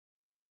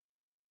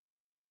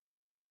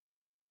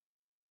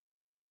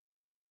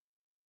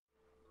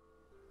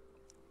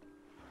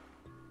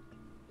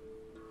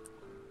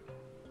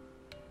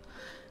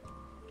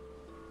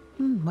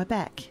We're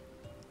back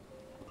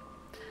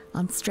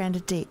on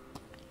Stranded Deep.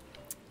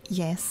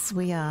 Yes,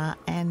 we are,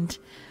 and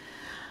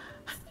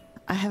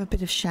I have a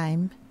bit of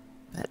shame,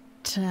 but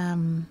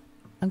I'm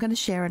going to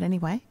share it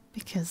anyway,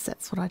 because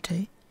that's what I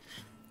do.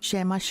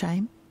 Share my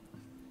shame.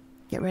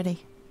 Get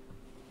ready.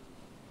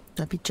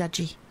 Don't be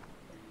judgy.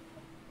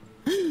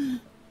 I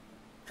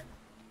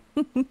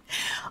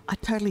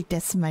totally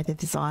decimated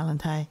this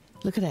island, hey?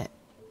 Look at it.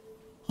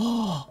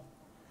 Oh,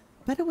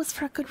 but it was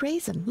for a good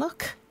reason.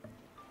 Look.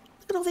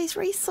 Look at all these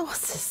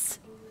resources.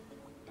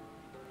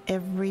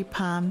 Every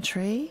palm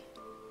tree.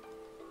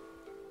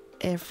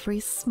 Every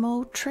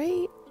small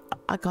tree.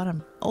 I got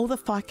them. All the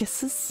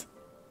ficuses.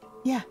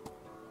 Yeah.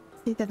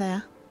 See, there they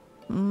are.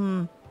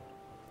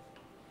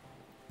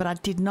 But I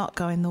did not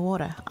go in the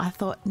water. I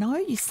thought, no,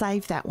 you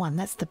save that one.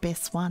 That's the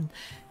best one.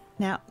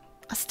 Now,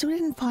 I still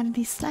didn't find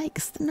any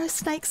snakes. No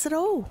snakes at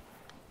all.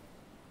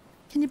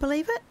 Can you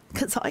believe it?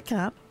 Because I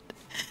can't.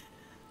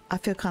 I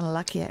feel kind of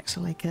lucky,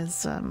 actually,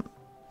 because no,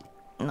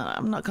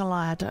 I'm not going to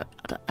lie.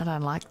 I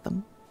don't like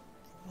them.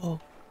 Oh.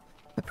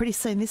 But pretty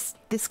soon, this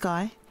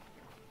guy,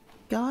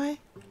 gal,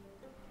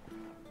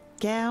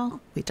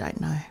 we don't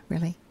know,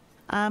 really,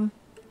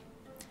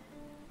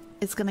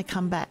 is going to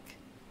come back.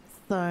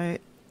 So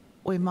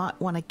we might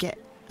want to get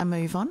a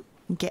move on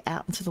and get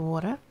out into the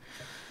water.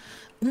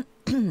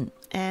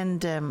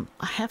 And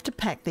I have to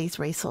pack these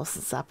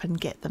resources up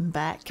and get them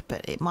back,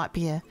 but it might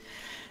be a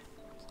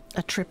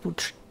triple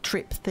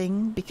trip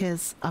thing,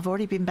 because I've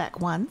already been back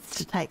once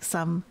to take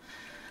some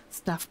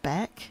stuff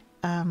back,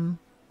 only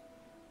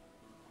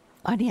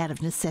out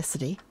of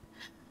necessity.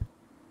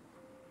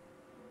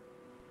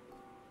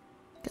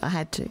 I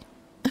had to.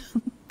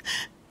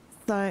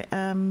 So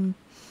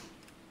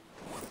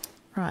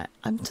right,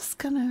 I'm just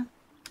gonna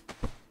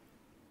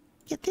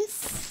get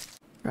this.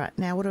 Right,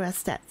 now what are our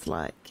stats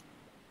like?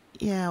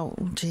 Yeah, oh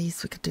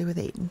geez, we could do with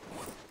eating.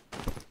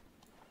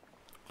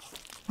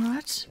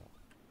 Right.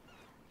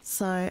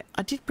 So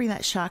I did bring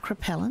that shark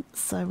repellent,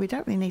 so we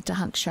don't really need to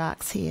hunt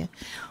sharks here.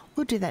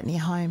 We'll do that near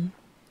home.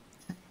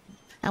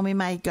 And we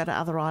may go to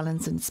other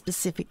islands and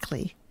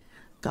specifically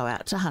go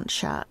out to hunt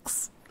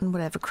sharks and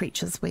whatever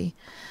creatures we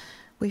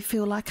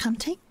feel like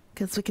hunting,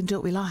 because we can do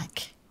what we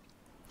like.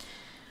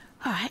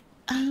 All right,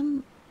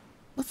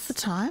 what's the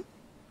time?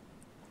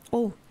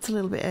 Oh, it's a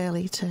little bit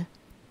early to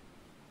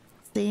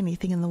see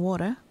anything in the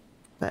water,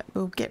 but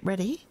we'll get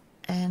ready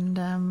and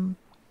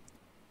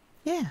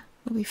yeah,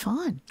 we'll be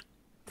fine.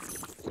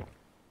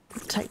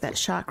 Take that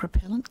shark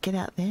repellent, get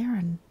out there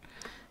and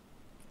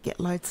get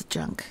loads of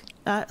junk.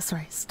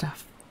 Sorry,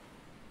 stuff.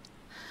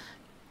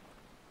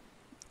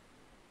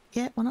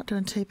 Yeah, we're not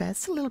doing too bad.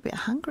 It's a little bit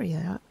hungry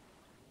though.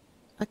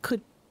 I could,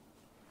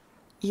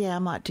 yeah, I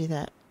might do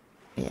that.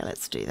 Yeah,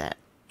 let's do that.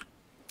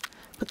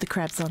 Put the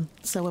crabs on,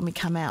 so when we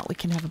come out we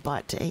can have a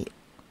bite to eat.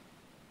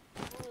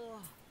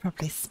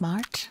 Probably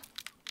smart.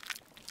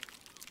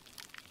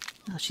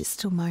 Oh, she's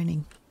still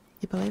moaning.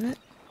 You believe it?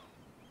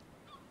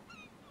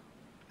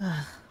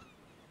 Ugh.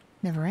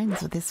 Never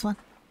ends with this one.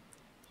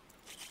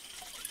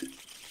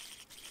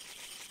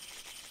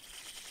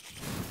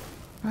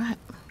 Right.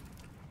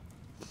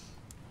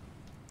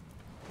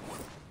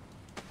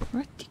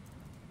 Right.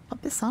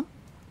 Pop this on.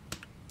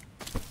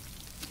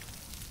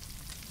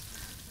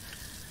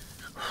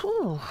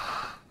 Whew.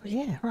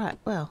 Yeah, right.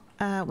 Well,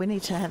 we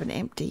need to have an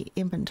empty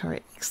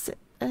inventory. Except,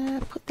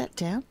 put that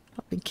down.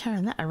 I've been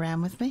carrying that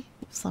around with me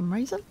for some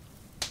reason.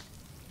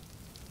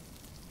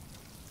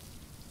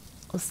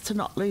 Was to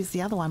not lose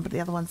the other one, but the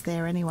other one's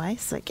there anyway,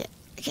 so get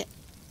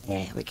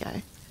there we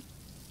go.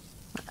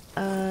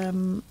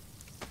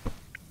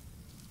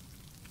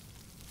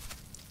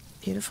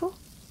 Beautiful.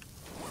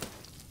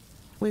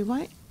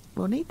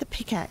 We'll need the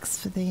pickaxe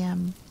for the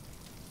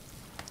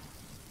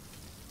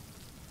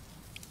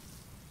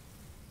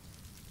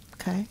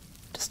okay,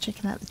 just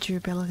checking out the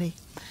durability.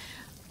 I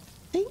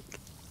think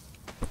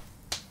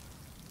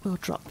we'll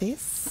drop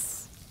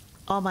this.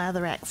 Oh, my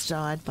other axe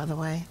died, by the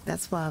way.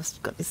 That's why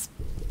I've got this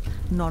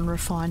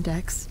non-refined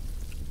axe.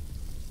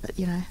 But,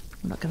 you know,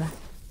 I'm not going to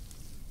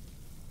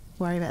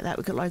worry about that.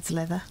 We've got loads of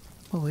leather.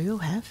 Well, we will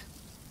have.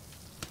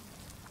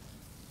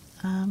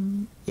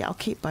 Yeah, I'll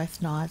keep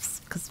both knives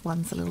because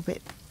one's a little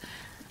bit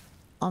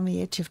on the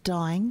edge of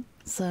dying.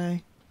 So,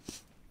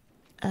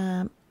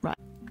 right.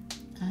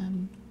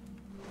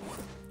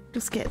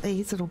 Just get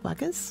these little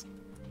buggers.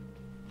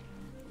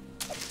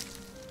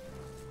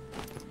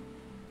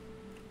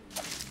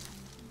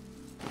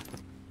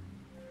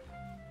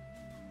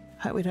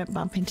 Hope we don't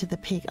bump into the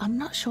pig. I'm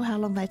not sure how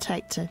long they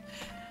take to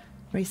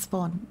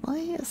respawn. Oh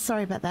yeah,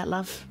 sorry about that,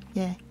 love.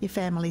 Yeah, your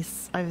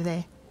family's over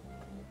there.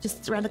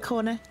 Just around the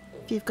corner.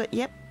 If you've got,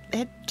 yep,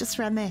 head just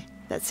around there.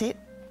 That's it.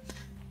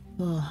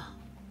 Oh,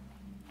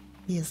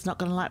 he is not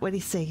going to like what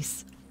he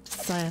sees.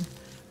 Just saying.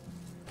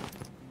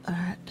 All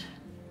right.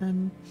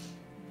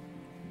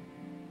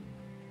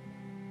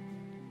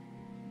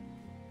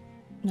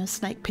 No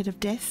snake pit of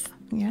death.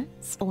 You know,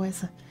 it's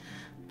always a.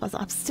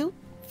 I still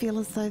feel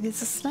as though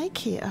there's a snake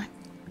here.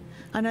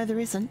 I know there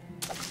isn't,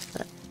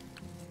 but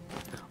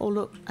Oh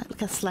look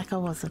how slack I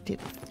was. I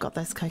got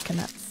those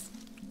coconuts.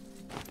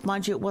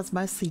 Mind you, it was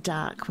mostly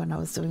dark when I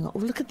was doing it. Oh,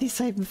 look at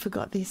this, I even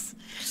forgot this.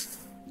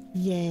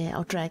 Yeah,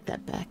 I'll drag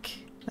that back.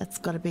 That's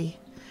got to be...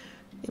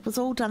 It was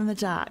all done in the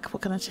dark.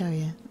 What can I tell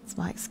you? That's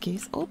my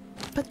excuse. Oh,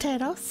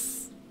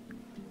 potatoes.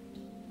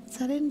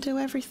 So I didn't do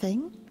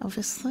everything,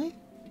 obviously.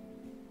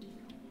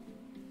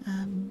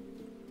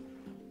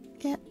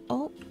 Yeah,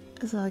 oh,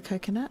 there's another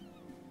coconut.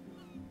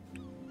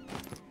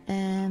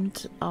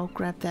 And I'll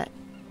grab that.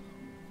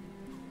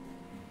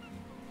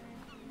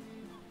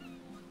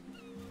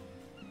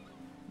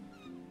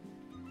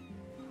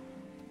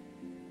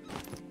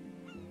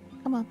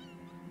 Come on.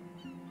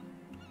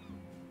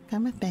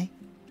 Come with me.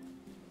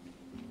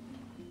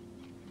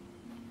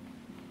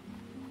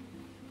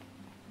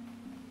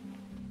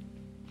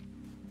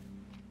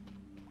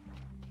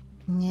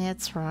 Yeah,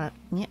 that's right.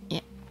 Yep,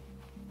 yep.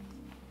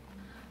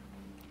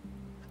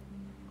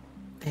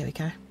 There we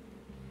go.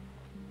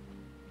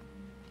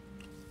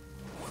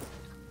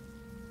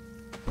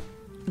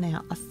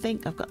 Now, I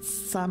think I've got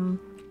some...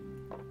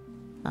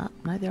 Oh,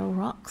 no, they're all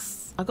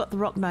rocks. I've got the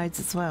rock nodes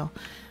as well.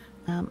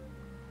 No,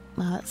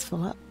 that's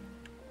full up.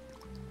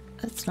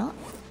 It's not.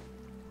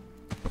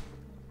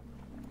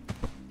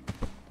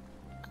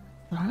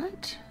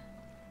 Alright.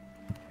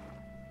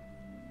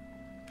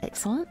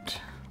 Excellent.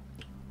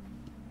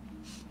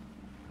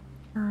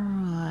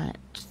 Right.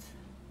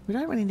 We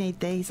don't really need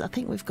these. I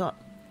think we've got...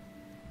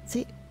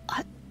 See,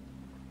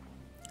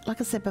 like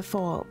I said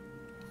before,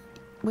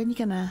 when you're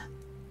gonna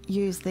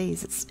use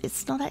these,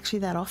 it's not actually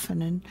that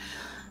often, and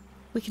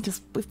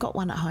we've got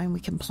one at home we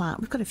can plant.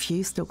 We've got a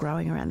few still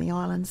growing around the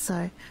island, so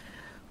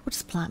we'll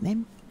just plant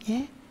them.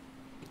 Yeah,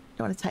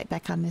 don't want to take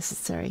back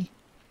unnecessary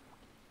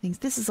things.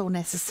 This is all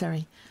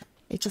necessary.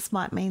 It just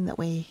might mean that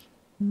we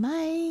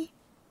may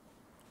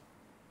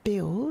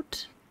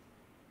build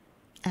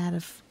out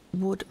of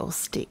wood or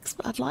sticks,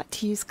 but I'd like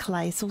to use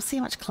clay, so we'll see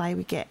how much clay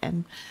we get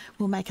and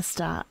we'll make a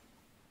start.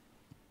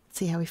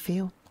 See how we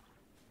feel.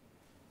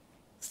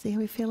 See how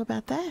we feel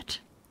about that.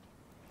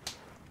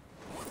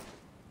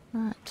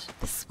 Right,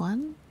 this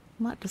one.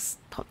 Might just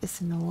pop this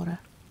in the water.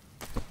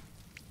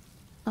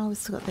 Oh, we've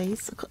still got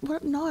these.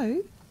 What?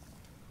 No.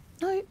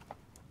 No.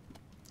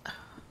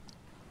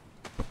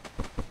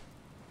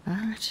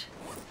 Alright.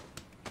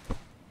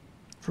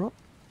 Drop.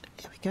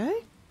 There we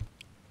go.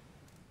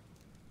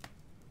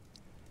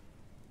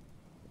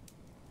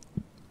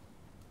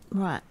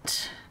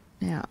 Right.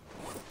 Now.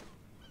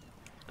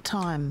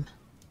 Time.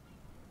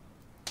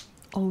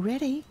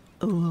 Already?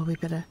 Oh, we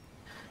better...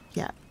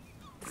 Yeah.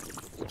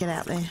 Get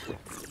out there.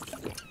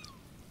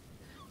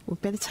 We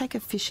better take a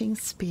fishing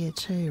spear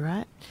too,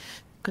 right?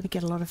 Got to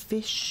get a lot of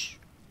fish.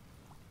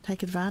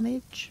 Take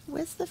advantage.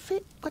 Where's the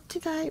fish? What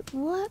did I...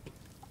 What?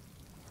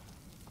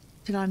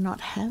 Did I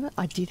not have it?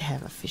 I did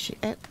have a fishing...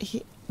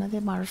 Here. No, they're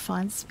my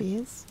refined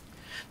spears.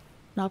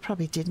 No, I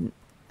probably didn't.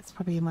 It's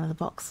probably in one of the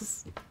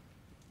boxes.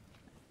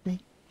 See?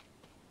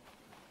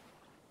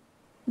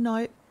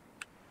 No.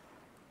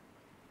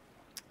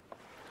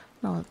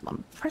 No,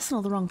 I'm pressing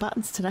all the wrong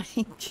buttons today.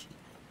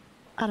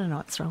 I don't know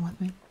what's wrong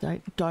with me.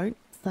 Don't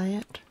say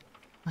it.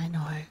 I know.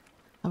 I've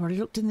already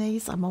looked in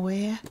these. I'm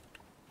aware.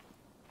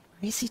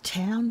 Greasy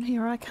town,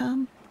 here I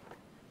come.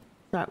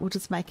 Right, we'll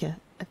just make a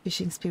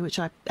fishing spear, which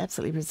I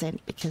absolutely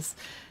resent because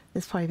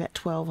there's probably about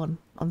 12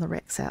 on the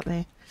wrecks out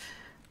there.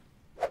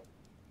 But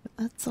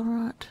that's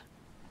alright.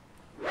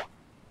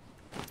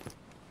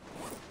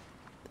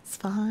 It's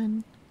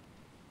fine.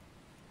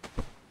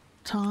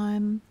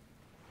 Time.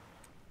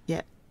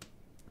 Yep.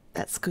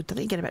 That's good. I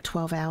think you get about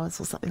 12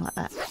 hours or something like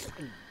that.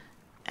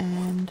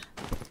 And...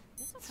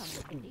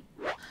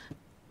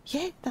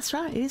 yeah, that's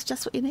right. It is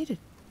just what you needed.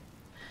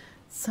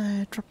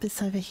 So, drop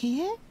this over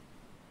here.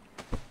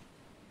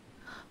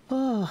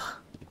 Oh.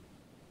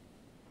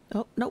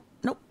 Oh, nope,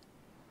 nope.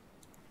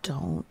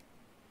 Don't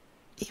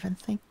even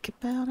think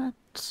about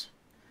it.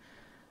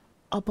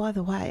 Oh, by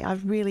the way,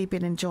 I've really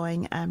been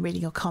enjoying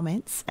reading your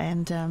comments,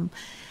 and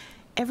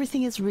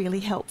everything is really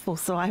helpful,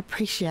 so I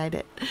appreciate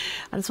it.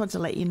 I just wanted to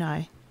let you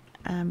know.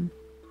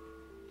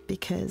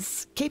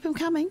 Because keep them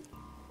coming,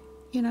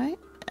 you know.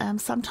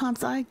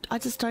 Sometimes I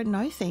just don't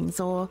know things,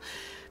 or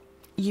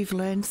you've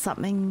learned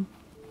something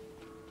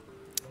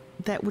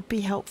that would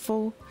be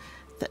helpful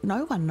that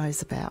no one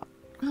knows about.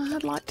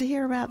 I'd like to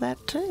hear about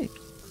that too.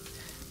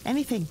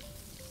 Anything.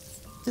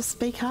 Just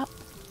speak up.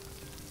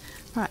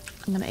 Right,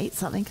 I'm going to eat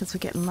something because we're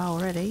getting low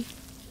already.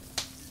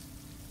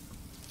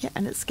 Yeah,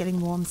 and it's getting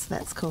warm, so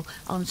that's cool.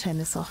 I want to turn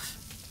this off.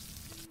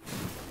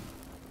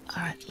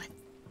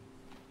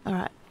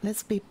 Alright,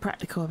 let's be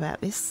practical about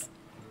this.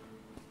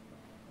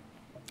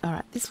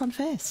 Alright, this one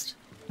first.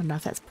 I don't know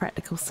if that's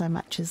practical so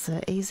much as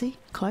easy.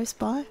 Close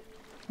by.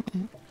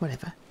 Yeah,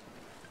 whatever.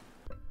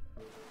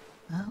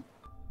 Well,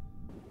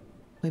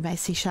 we may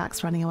see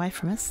sharks running away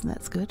from us, and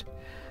that's good.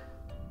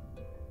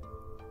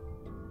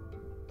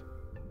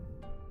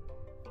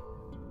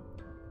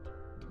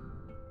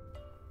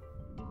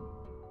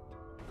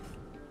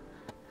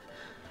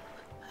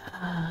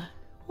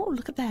 Oh,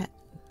 look at that.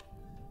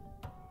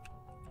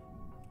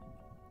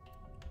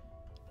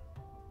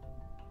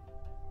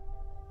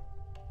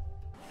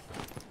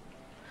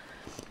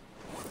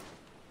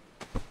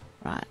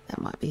 Right,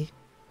 that might be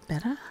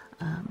better.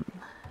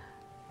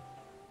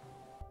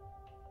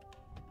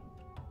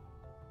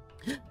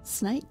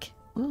 Snake.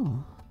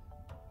 Oh,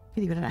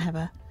 pity we don't have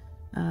a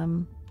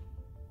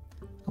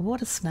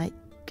water snake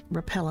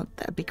repellent.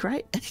 That'd be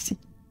great.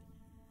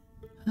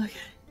 Okay.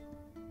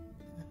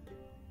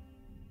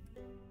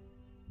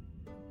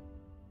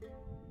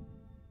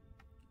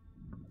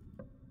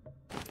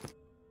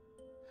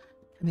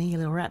 Come here, you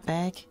little rat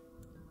bag.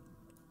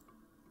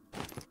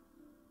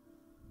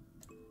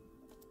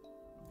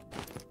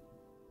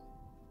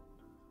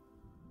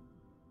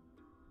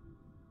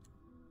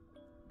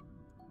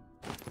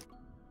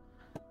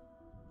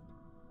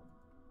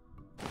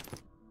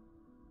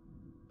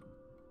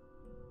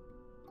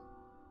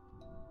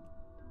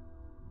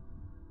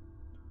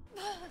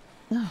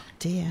 Oh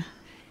dear.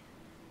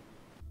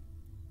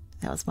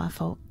 That was my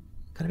fault.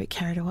 Got a bit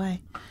carried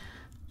away.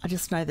 I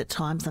just know that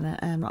time's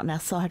not on our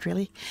side,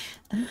 really.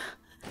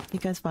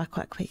 It goes by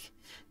quite quick.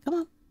 Come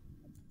on.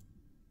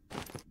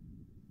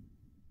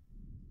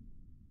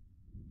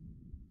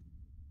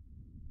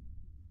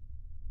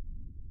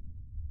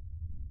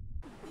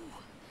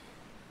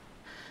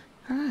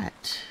 All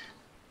right.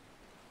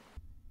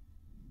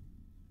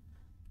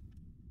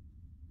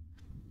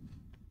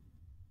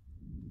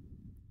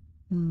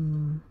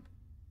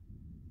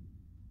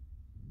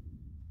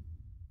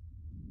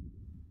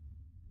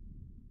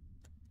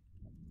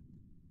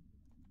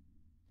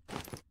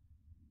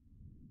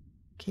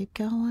 Keep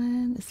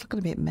going. It's looking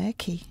a bit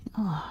murky.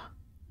 Oh,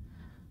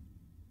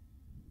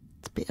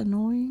 it's a bit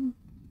annoying.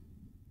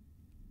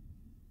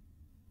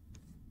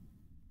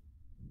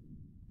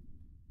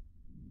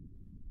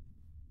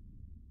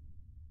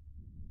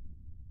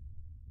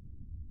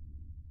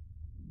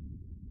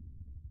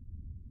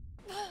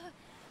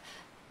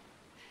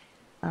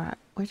 All right,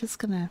 we're just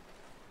gonna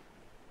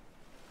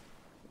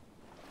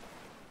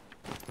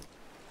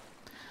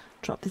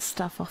drop this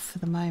stuff off for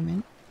the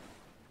moment.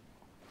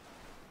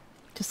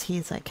 Just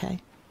here's okay.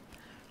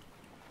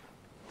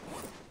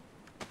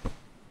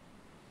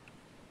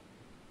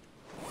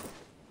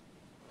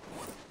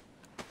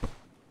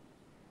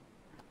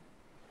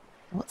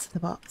 What's in the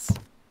box?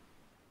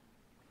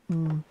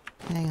 Hang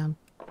on.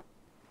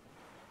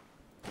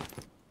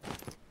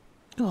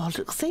 Oh,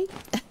 look, see?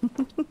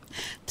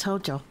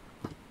 Told you.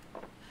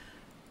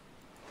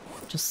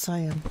 Just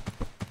saying.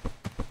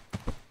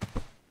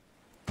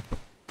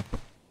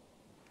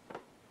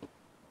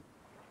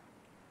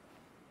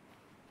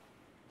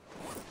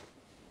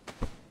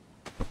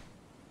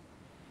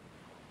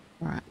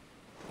 Right.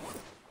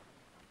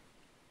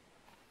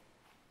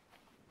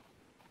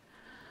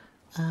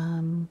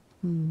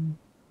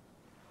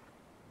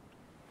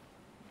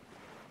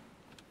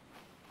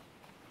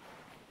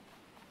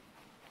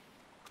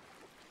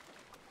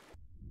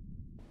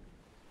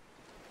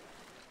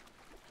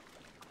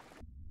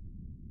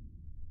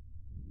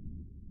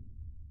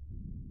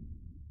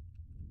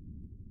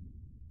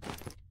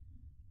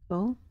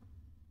 Cool.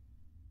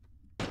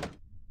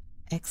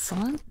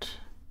 Excellent.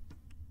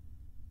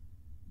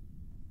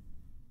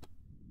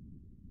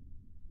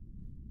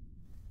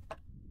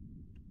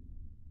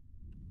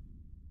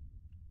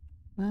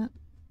 Well,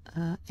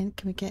 and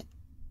can we get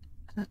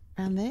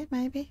around there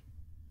maybe?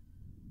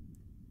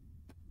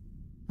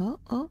 Oh,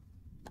 oh.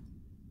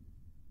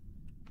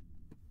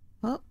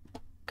 Oh,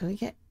 can we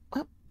get,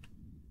 oh.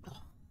 There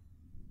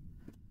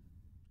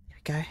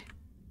we go.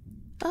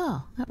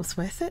 Oh, that was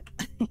worth it.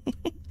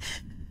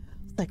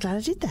 So glad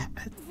I did that.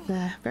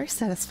 It's very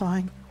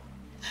satisfying.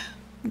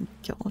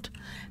 God.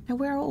 Now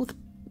where are all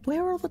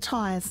the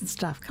tires and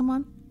stuff? Come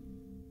on.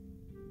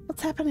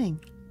 What's happening?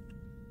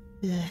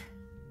 Yeah.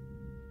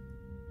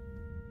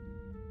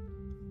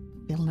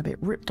 Feeling a bit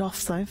ripped off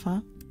so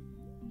far.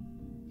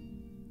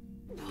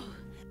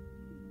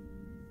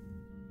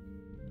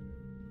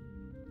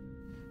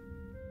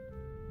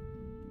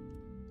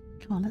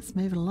 Come on, let's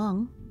move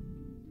along.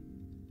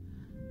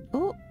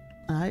 Oh,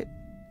 no.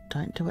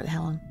 Don't do it,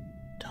 Helen.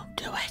 Don't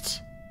do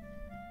it.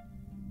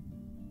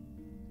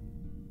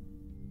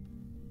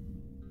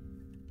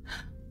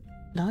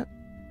 Nope.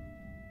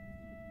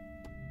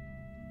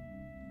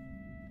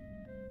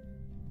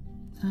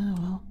 Oh,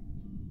 well.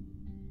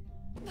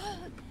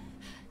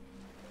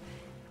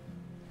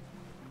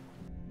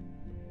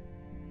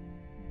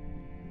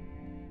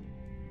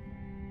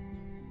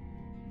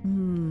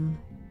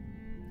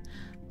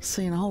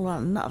 Seeing a whole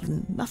lot of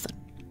nothing.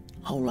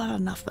 A whole lot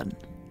of nothing.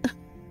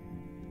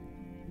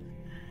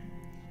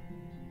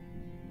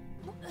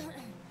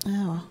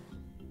 Oh,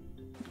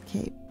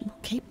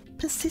 keep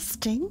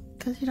persisting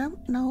because you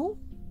don't know.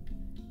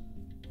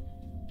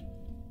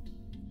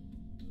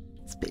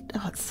 It's a bit.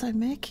 Oh, it's so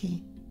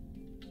murky.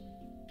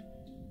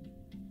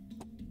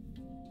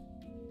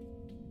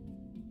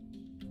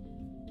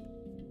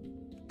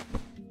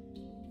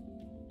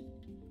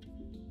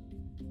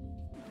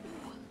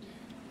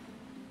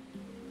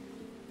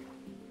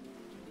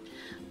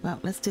 Well,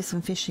 let's do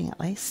some fishing at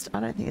least. I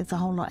don't think there's a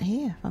whole lot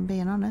here, if I'm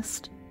being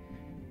honest.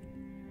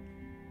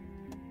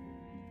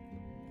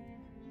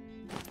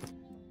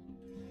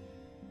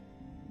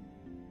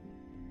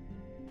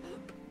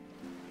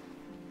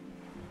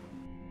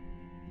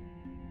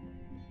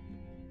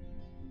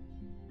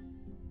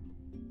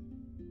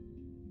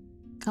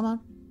 Come on.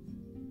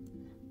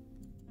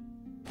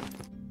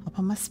 Hop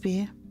on my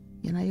spear.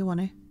 You know you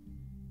want to.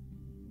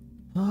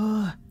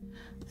 Oh,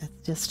 that's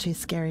just too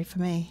scary for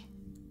me.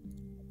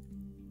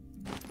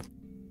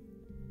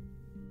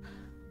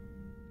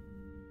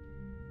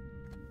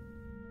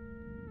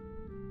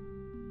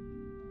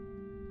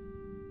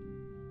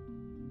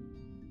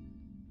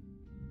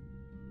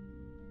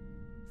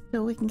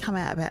 Still, we can come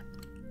out about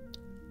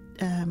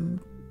 9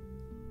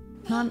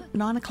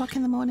 o'clock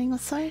in the morning or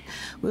so.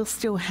 We'll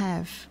still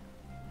have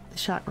the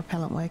shark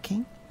repellent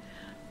working.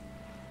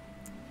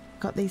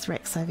 Got these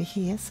wrecks over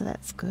here, so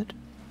that's good.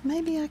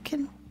 Maybe I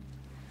can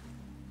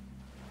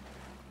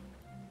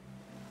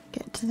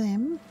get to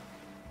them.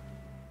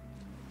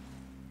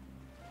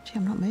 Gee,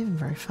 I'm not moving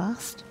very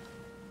fast.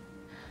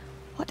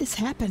 What is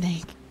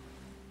happening?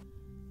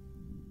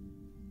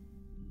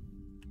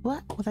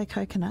 What? Were they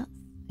coconuts?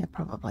 Yeah,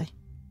 probably.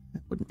 I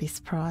wouldn't be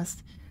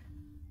surprised.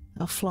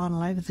 They're flying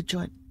all over the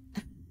joint.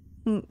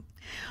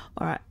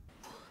 Alright.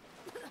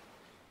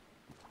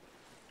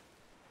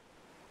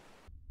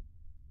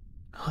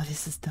 Oh,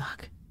 this is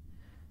dark.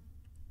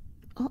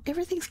 Oh,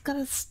 everything's got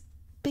a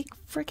big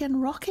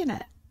friggin' rock in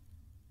it.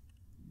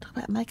 Talk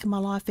about making my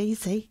life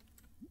easy.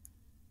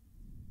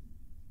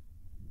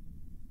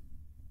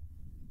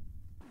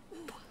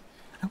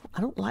 I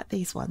don't like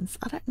these ones.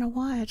 I don't know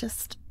why. I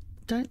just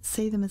don't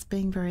see them as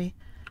being very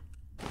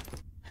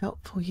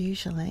helpful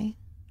usually.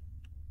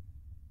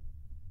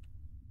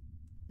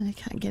 I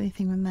can't get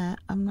anything from that.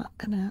 I'm not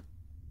gonna...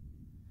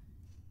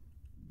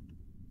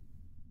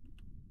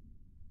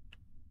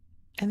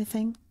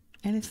 Anything?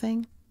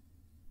 Anything?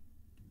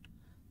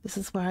 This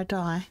is where I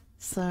die,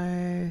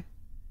 so...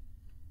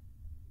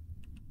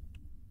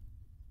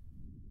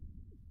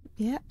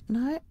 Yeah,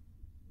 no.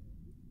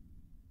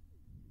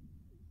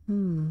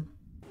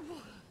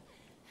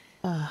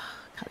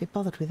 Can't be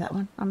bothered with that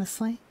one,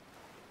 honestly.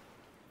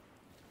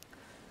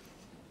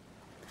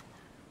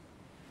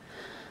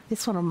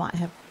 This one might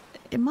have...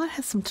 It might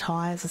have some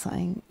tyres or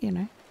something, you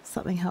know,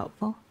 something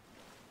helpful.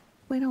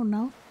 We don't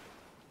know.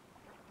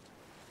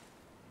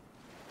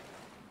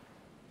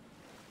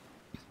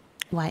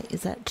 Wait,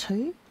 is that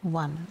 2?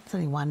 1. It's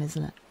only 1,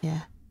 isn't it?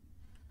 Yeah.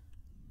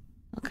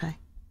 Okay.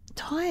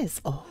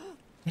 Tyres. Oh,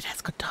 it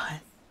has got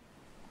tyres.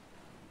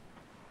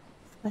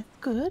 That's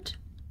good.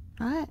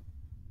 Right.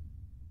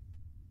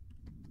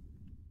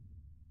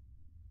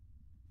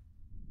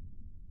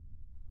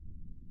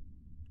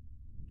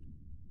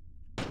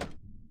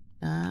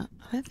 I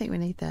don't think we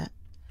need that.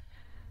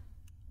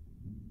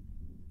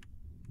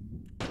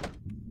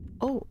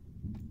 Oh,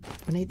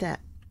 we need that.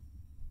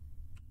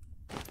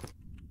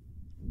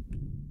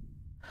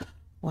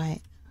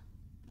 Wait.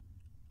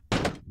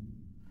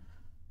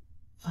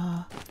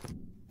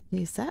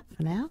 Use that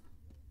for now.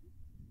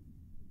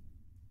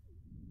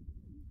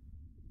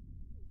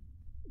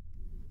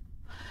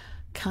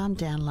 Calm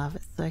down, love.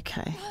 It's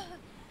okay.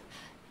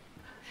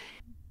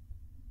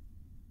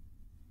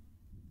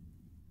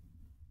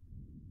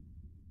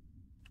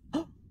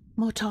 Oh,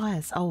 more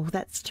tyres. Oh,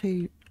 that's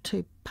two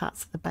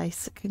parts of the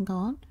base that can go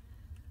on.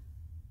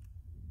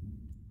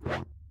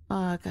 Oh,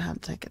 I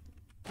can't take it.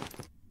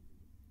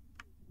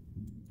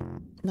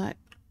 No,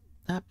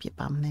 up your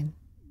bum then.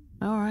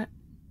 All right.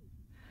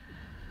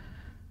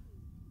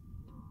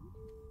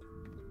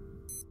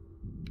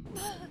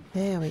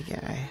 There we go.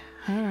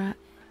 All right.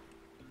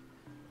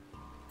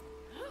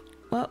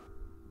 Well,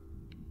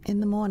 in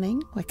the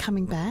morning, we're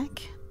coming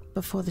back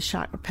before the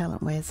shark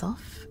repellent wears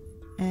off,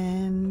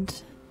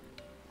 and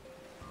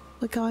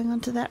we're going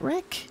onto that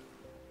wreck,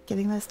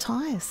 getting those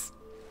tyres.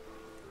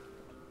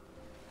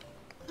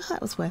 Oh,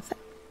 that was worth it.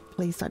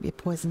 Please don't be a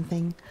poison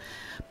thing.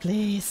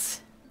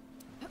 Please.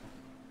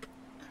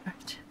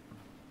 Alright.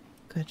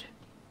 Good.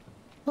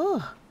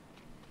 Oh!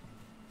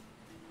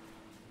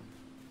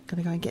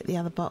 Gonna go and get the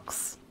other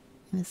box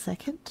in a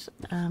second.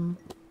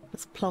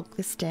 Let's plug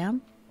this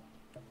down.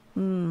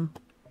 Right.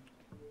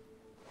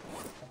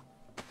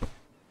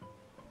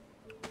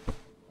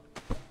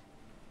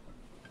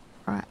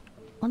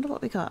 Wonder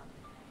what we got.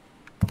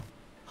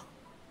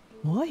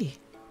 Boy.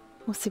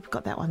 We'll see if we've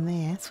got that one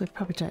there, so we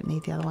probably don't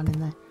need the other one in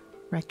the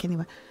rack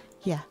anyway.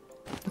 Yeah.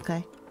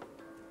 Okay.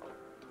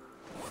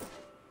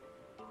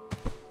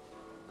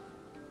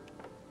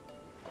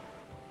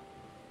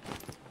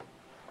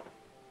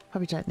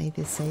 Probably don't need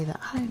this either.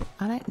 I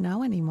don't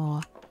know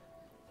anymore.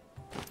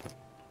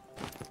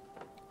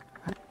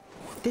 Right.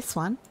 This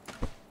one.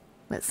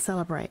 Let's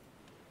celebrate.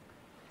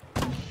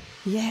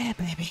 Yeah,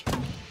 baby.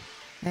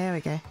 There we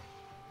go.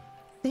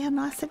 See how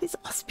nice that is?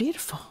 Oh, it's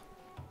beautiful.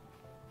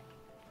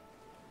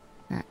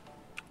 Right.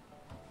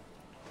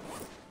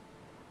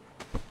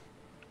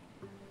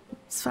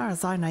 As far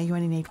as I know, you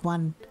only need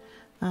one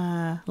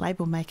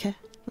label maker.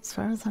 As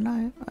far as I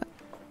know.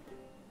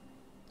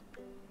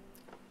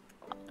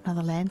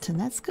 Another lantern,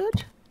 that's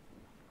good.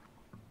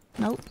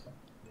 Nope.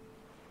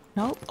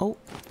 Nope. Oh,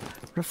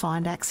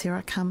 refined axe, here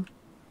I come.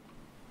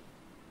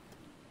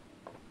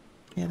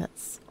 Yeah,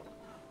 that's...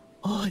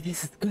 Oh,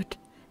 this is good.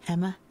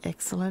 Hammer,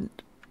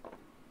 excellent.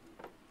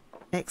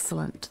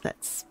 Excellent.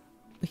 That's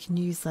we can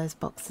use those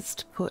boxes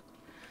to put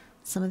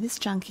some of this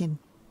junk in.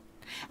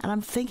 And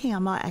I'm thinking I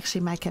might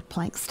actually make a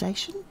plank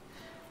station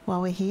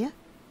while we're here,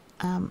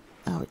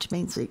 which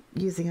means we're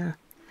using a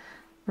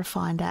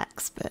refined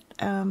axe. But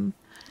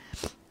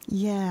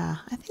yeah,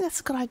 I think that's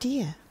a good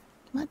idea.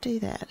 Might do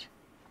that.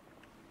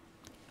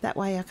 That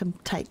way I can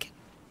take,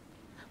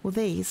 well,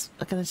 these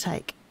are going to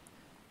take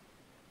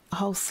a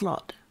whole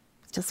slot,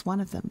 just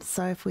one of them.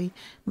 So if we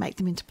make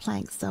them into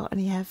planks, they'll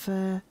only have,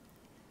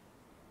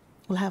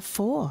 we'll have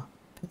 4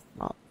 per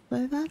slot.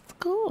 So that's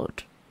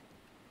good.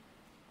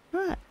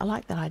 Right, I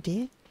like that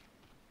idea.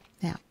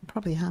 Now, I'm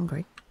probably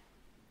hungry.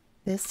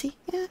 Thirsty?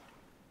 Yeah.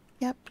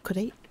 Yep, could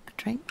eat, could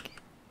drink.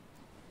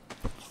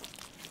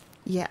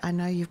 Yeah, I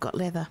know you've got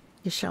leather.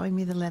 You're showing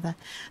me the leather.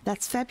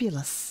 That's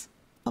fabulous.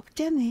 Pop it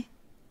down there.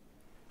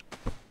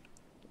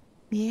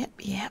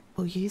 Yep,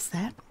 we'll use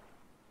that.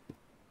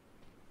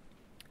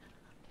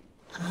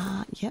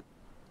 Yep,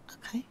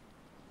 okay.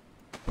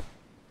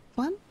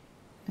 One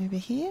over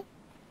here.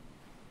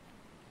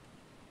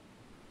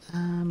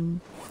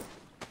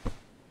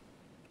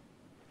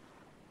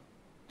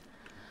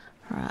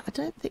 Right, I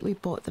don't think we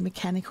brought the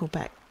mechanical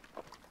back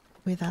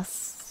with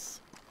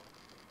us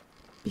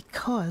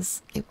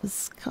because it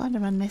was kind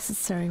of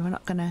unnecessary. We're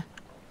not gonna,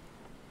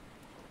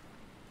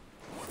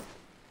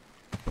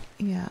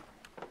 yeah,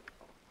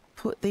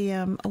 put the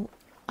oh,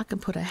 I can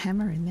put a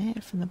hammer in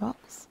there from the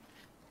box.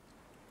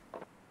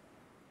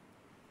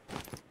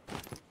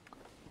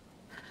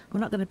 We're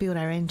not going to build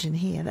our engine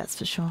here, that's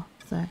for sure.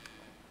 So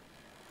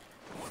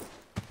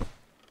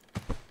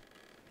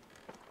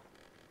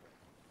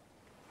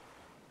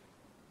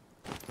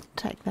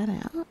take that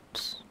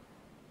out.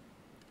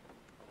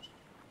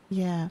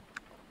 Yeah.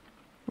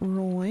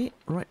 Right.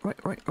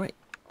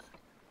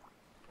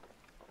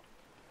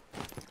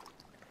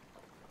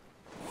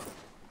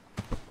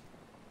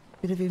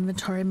 Bit of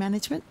inventory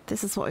management.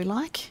 This is what we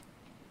like.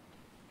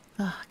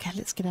 Oh, okay,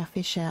 let's get our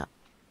fish out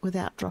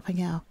without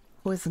dropping our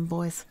poison,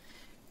 boys.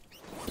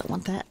 Don't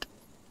want that.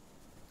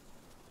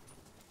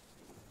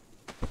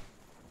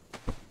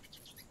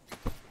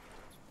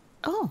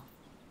 Oh,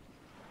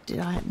 did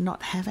I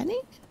not have any?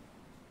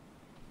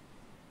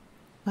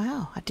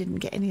 Wow, I didn't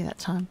get any that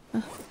time.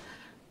 Oh,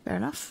 fair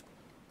enough.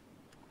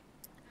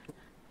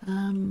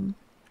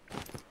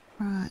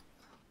 Right.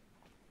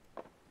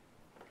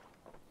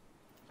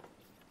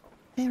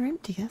 They're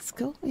empty, that's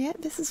cool. Yeah,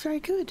 this is very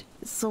good.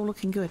 This is all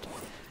looking good.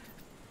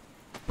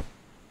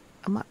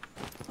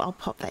 I'll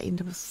pop that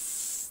into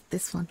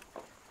this one.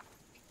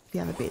 The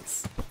other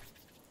bits.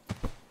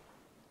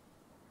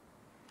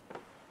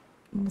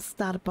 We'll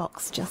start a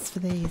box just for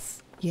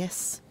these.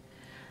 Yes.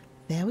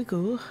 There we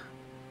go.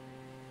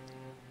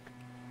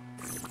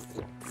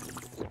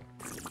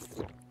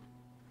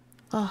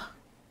 Oh,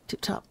 tip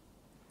top.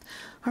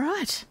 All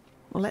right.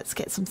 Well, let's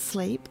get some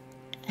sleep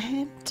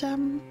and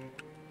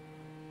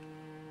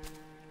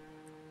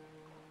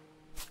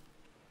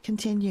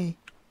continue.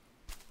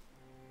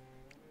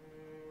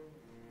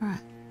 All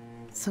right.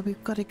 So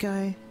we've got to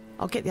go.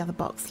 I'll get the other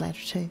box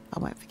later too. I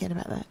won't forget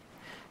about that.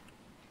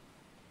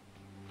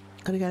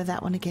 Got to go to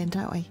that one again,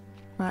 don't we?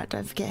 Right,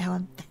 don't forget,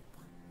 Helen.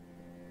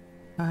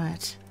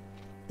 Alright.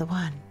 The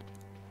one.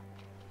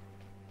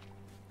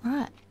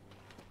 Alright.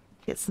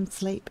 Get some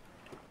sleep.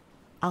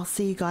 I'll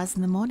see you guys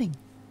in the morning.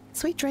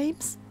 Sweet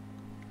dreams.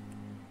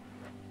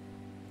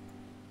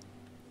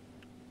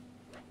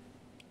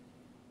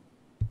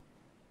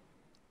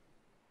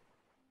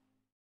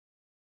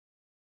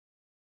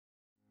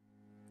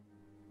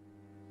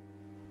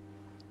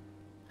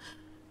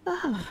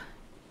 Oh,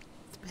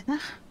 it's better.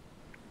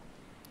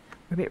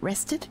 We're a bit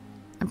rested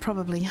and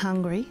probably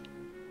hungry.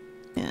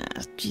 Yeah,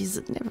 jeez,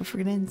 it never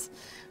friggin' ends.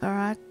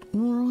 Alright,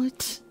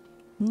 alright.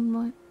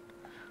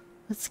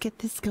 Let's get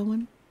this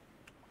going.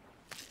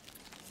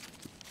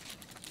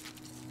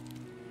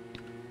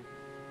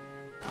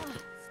 Oh,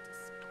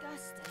 it's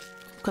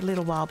disgusting. Got a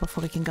little while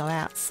before we can go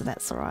out, so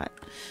that's alright.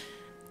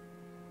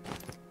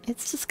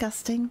 It's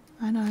disgusting,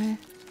 I know.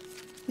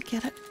 I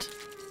get it.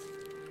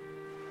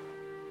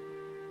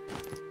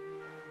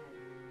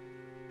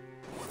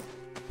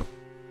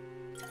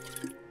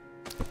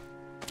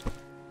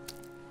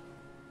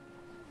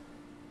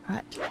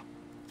 Right.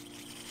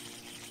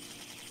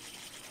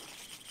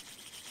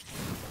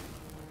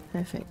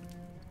 Perfect.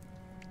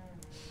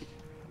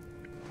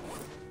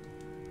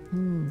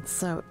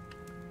 So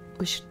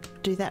we should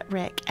do that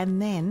wreck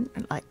and then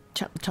like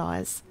chuck the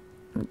tires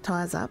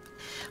up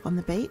on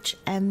the beach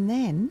and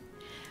then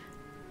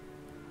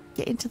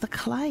get into the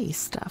clay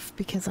stuff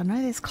because I know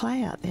there's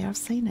clay out there. I've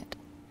seen it.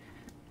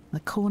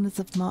 The corners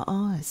of my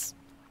eyes.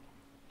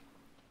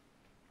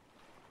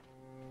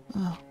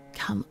 Oh,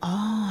 come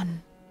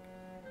on.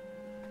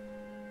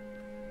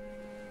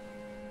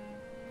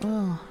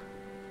 Oh,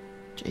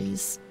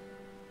 jeez.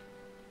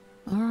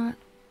 Alright,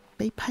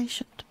 be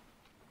patient.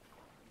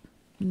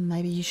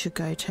 Maybe you should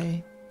go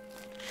too.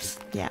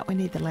 Yeah, we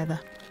need the leather.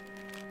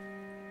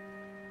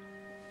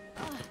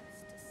 Oh,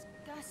 it's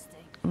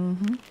disgusting.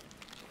 Mm-hmm.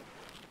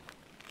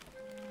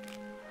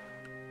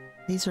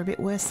 These are a bit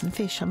worse than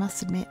fish, I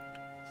must admit.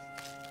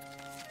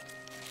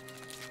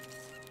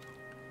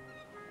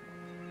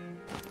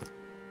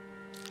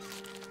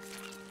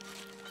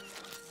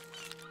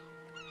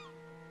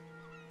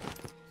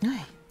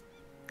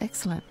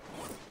 Excellent.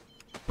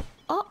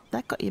 Oh,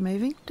 that got you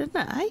moving, didn't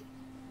it,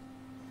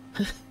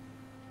 eh?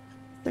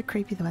 So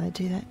creepy the way they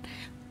do that.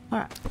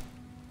 Alright.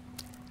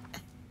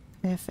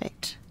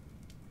 Perfect.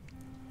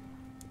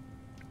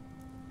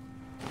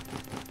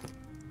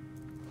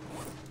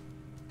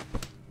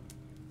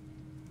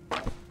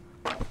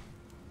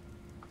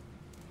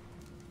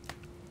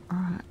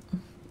 Alright.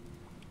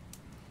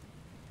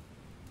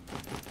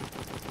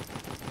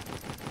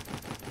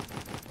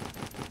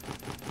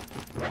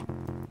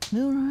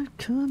 Alright,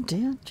 calm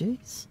down,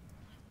 jeez.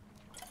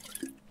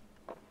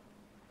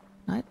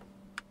 Nope.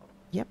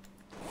 Yep.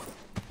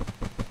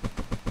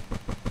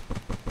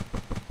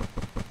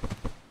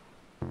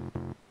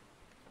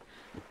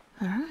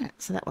 Alright,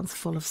 so that one's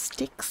full of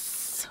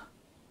sticks.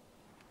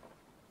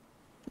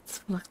 It's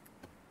full of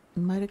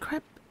motor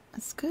crap.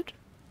 That's good.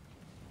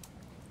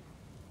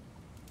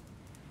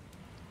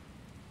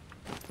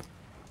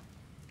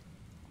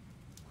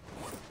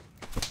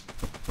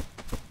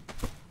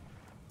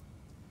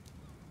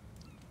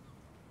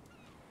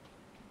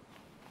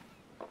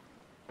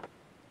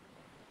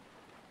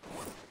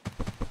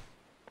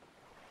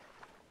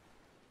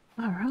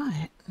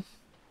 Alright.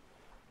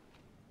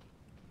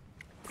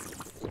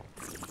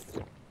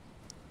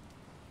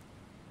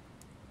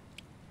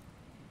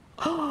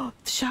 Oh,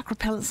 the shark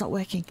repellent's not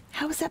working.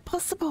 How is that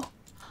possible?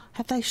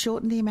 Have they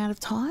shortened the amount of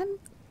time?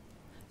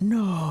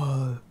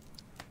 No.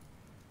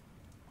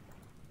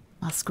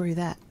 I'll screw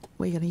that.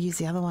 We're going to use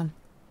the other one.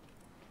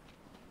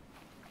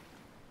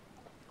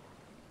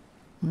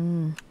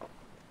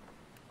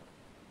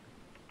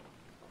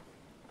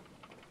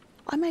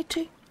 I made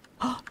two.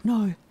 Oh,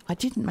 no, I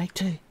didn't make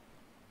two.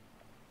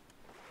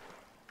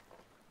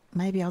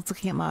 Maybe I was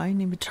looking at my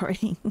own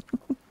inventory.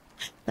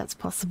 That's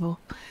possible.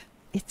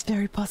 It's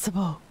very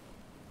possible.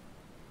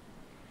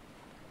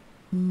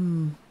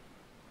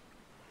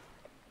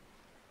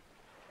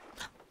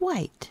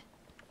 Wait.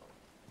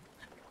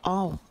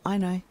 Oh, I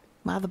know.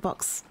 My other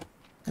box.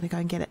 Gotta go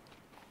and get it.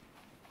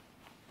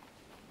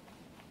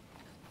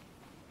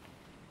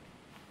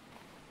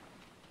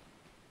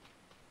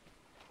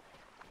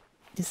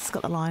 This has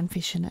got the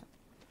lionfish in it.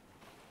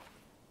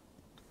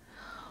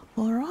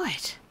 All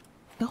right.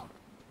 Go.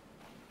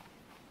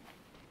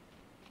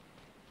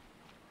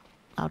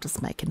 I'll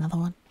just make another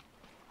one.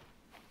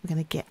 We're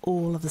going to get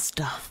all of the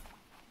stuff.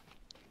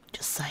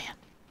 Just saying.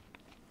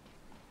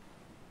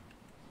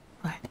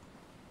 Right.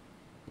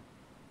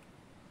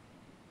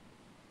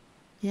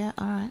 Yeah,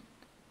 all right.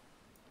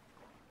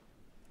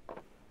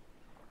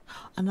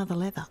 Another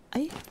leather.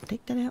 Hey,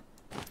 take that out.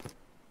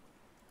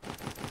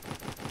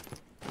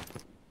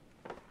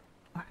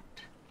 All right.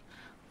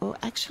 Well,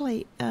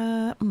 actually,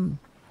 hang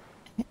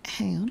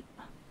on.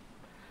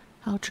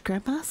 Hold your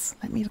grandmas.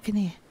 Let me look in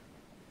here.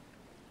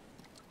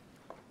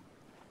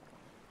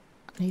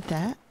 I need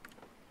that.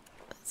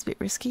 It's a bit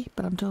risky,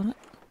 but I'm doing it.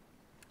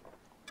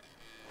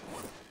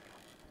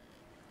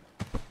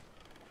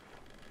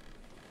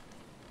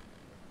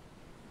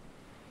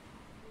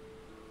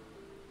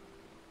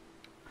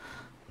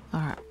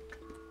 Alright.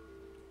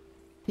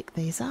 Pick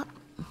these up.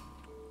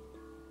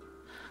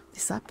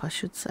 This up, I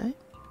should say.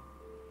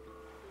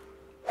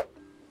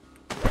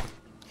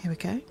 Here we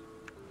go.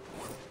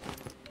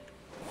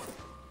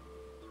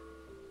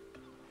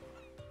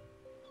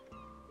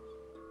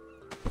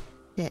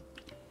 Yeah.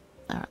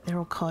 Alright, they're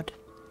all cod.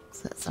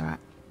 So that's alright.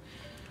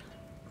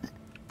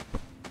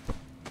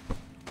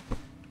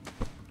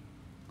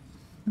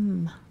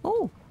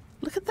 Oh,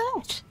 look at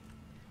that.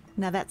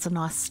 Now that's a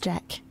nice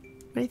stack.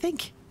 What do you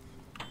think?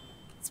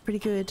 It's pretty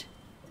good.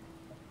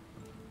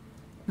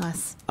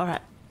 Nice.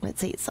 Alright,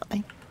 let's eat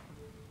something.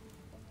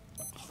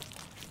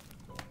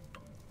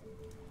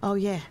 Oh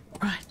yeah,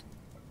 right.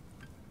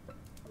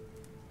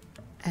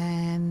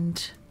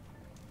 And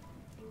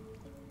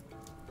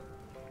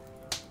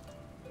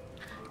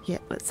yeah,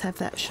 let's have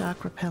that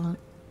shark repellent.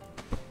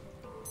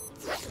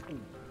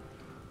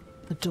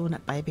 We're doing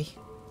it, baby.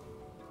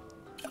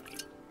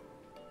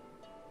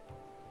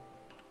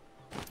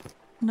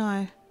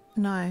 No,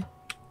 no,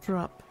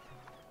 drop.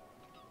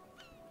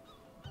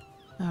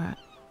 Alright.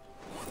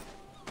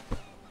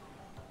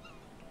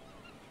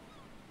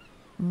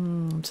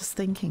 I'm just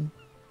thinking.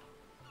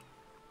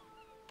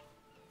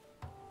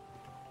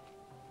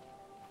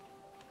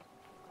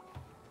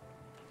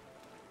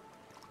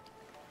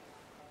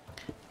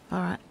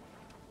 Alright.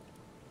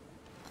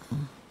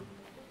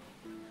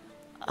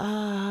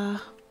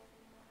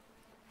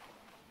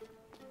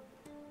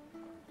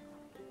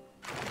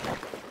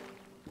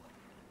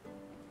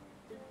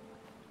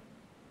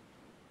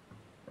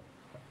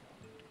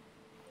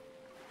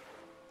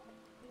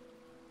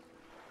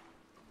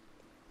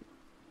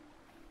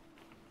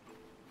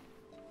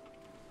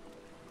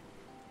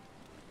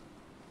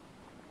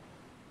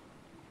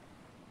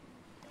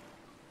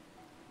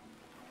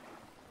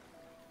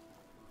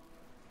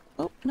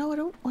 Oh, no, I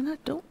don't want to,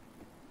 don't.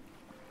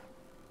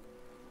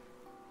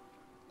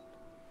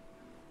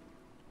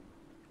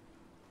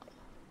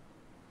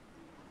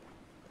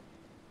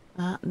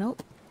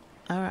 Nope.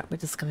 Alright, we're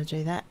just going to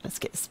do that. Let's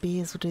get the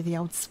spears. We'll do the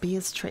old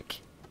spears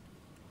trick.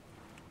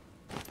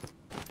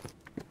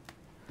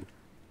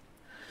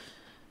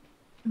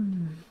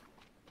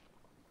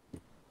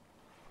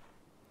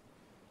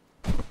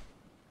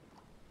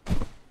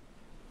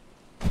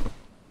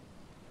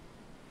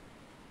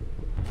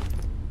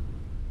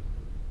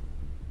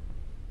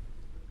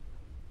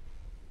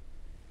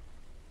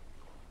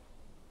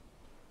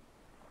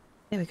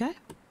 There we go.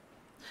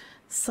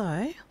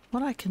 So,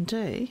 what I can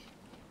do...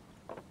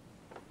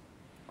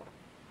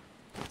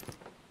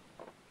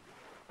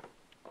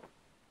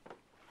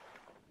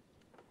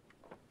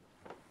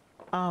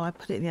 Oh, I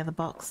put it in the other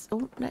box.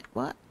 Oh, no,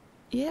 what?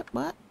 Yep,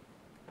 what?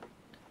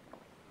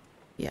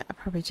 Yeah, I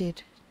probably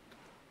did.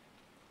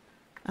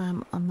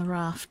 On the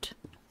raft.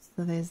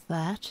 So there's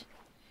that.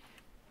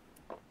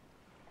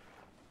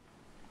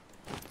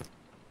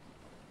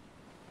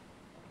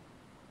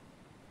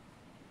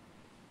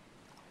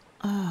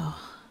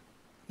 Oh,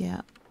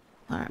 yeah.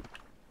 All right.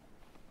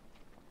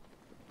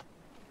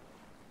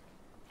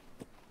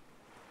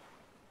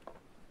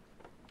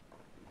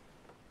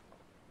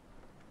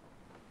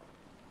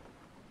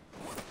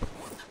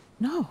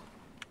 No.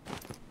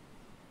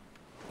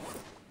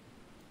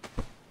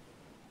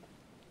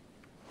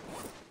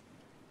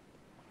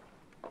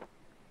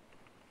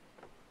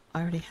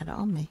 I already had it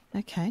on me.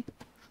 Okay.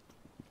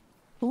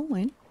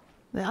 Fine.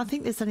 I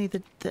think there's only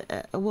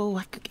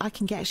well, I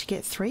can actually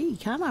get 3,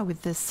 can't I,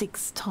 with the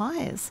 6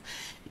 tyres?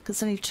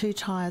 Because only 2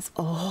 tyres.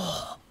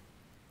 Oh,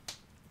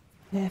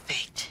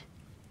 perfect.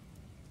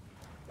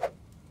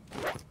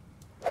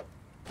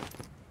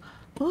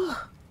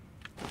 Oh,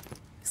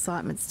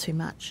 excitement's too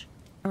much.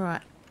 All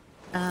right.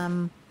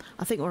 I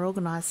think we're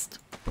organised.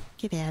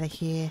 Get out of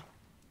here.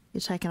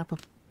 You're taking up a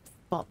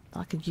spot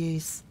I could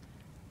use.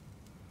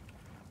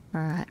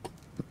 All right.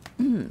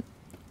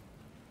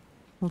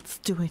 Let's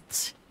do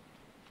it.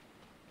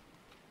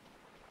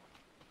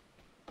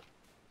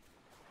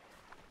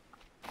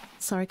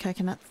 Sorry,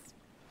 coconuts.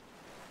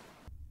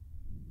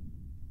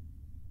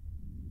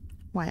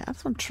 Wait, I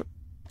just want to...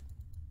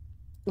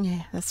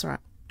 Yeah, that's right.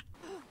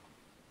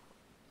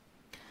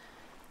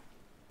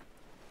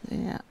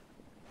 Yeah.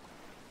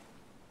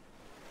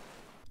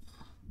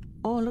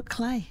 Oh, look,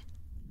 clay.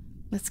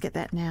 Let's get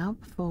that now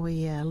before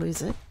we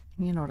lose it.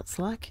 You know what it's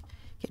like.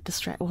 Get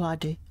distracted. Well, I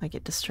do. I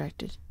get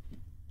distracted.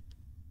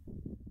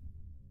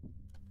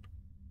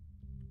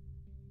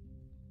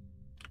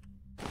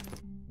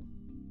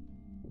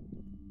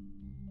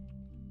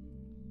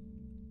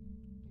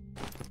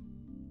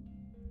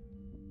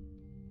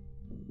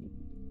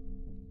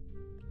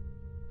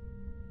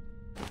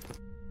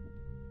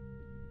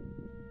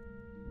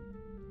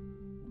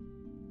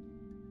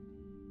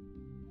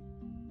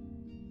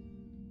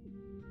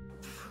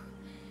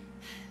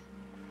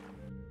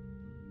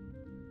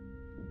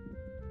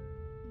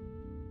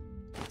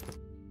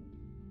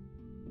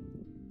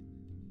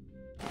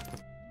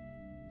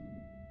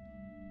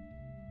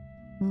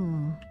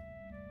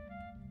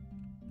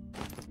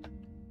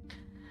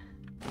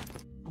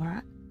 All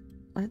right,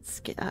 let's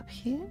get up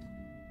here.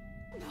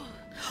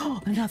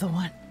 Oh, another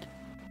one.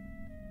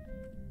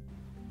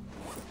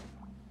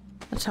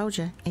 I told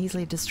you,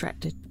 easily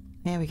distracted.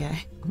 There we go.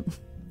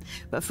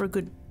 But for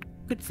good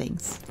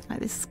things. Like,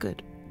 this is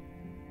good.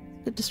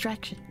 Good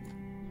distraction.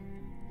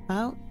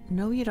 Oh,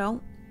 no you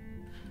don't.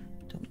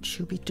 Don't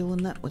you be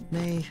doing that with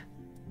me.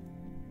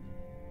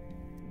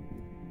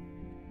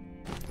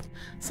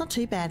 It's not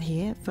too bad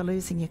here for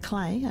losing your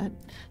clay,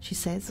 she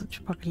says, which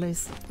you'll probably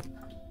lose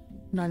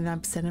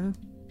 99% of them.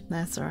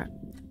 That's alright.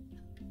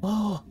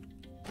 Oh!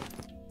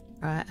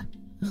 Right.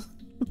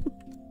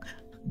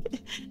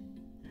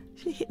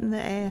 She hit in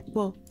the air.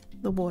 Well,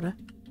 the water.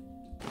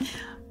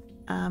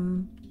 Yeah,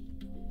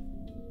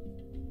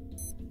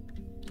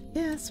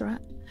 that's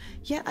alright.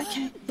 Yeah,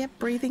 okay. Yep,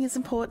 breathing is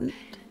important.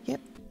 Yep.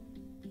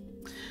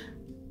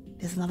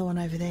 There's another one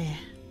over there.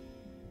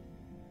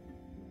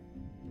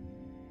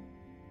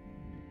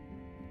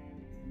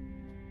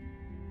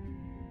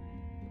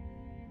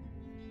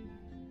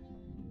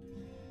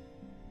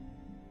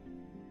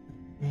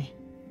 Okay.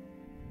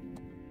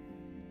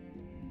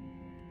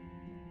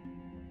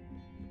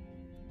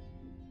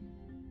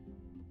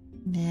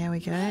 There we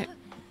go. I'll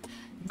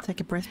take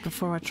a breath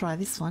before I try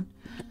this one.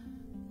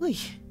 Oy.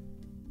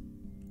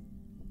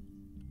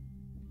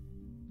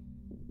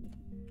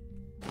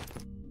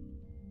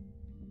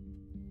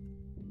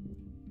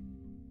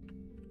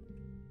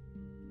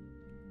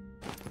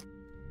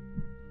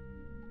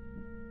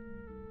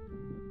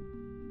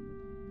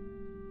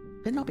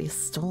 Better not be a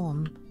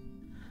storm,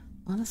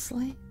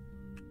 honestly.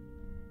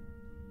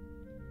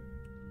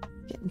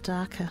 Getting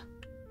darker,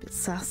 a bit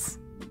sus.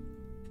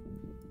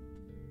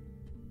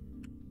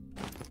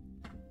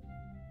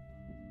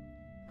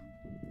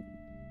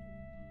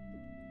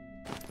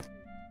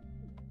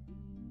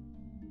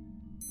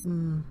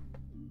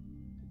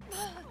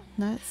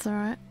 No, it's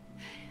alright.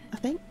 I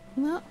think.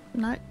 No,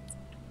 no.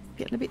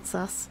 Getting a bit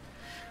sus.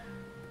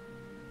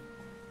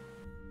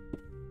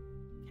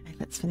 Okay,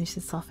 let's finish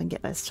this off and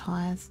get those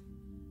tyres.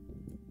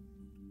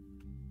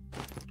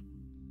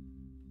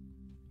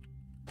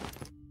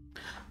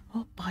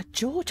 Oh, by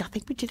George, I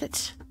think we did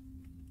it.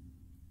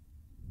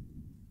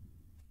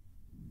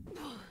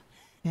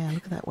 Yeah,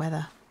 look at that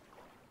weather.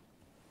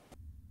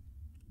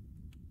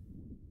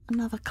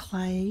 Another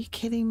clay, are you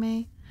kidding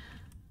me?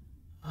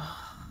 Oh,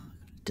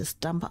 just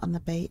dump it on the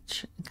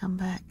beach and come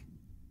back.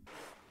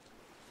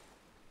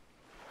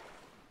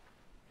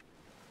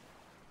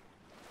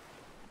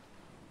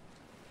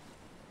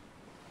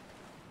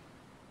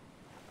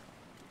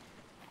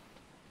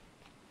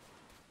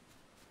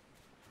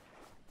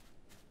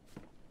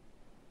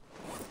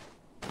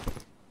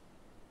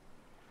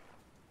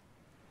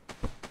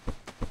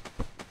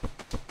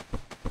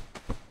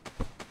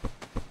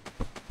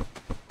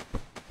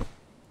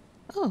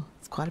 Oh,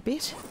 it's quite a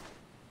bit.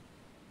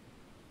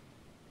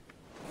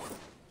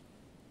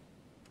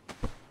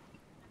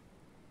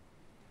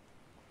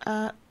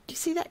 Do you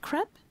see that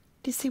crab?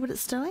 Do you see what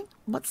it's doing?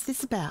 What's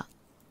this about?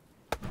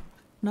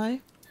 No?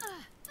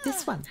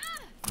 This one.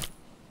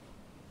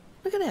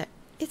 Look at it.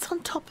 It's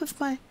on top of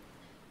my...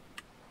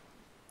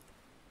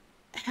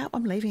 How?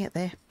 I'm leaving it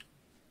there.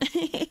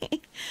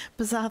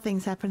 Bizarre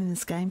things happen in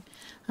this game.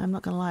 I'm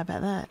not going to lie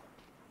about that.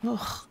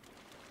 Oh,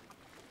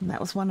 and that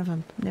was one of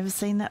them. Never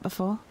seen that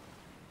before.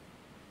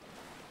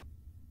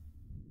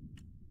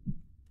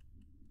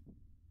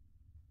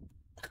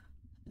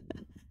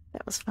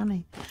 That was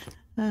funny.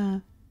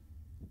 He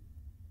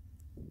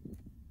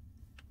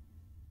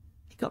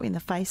got me in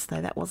the face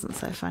though. That wasn't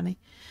so funny.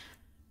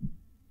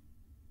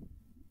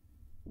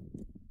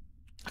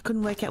 I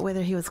couldn't work out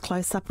whether he was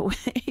close up or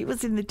whether he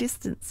was in the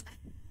distance.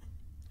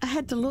 I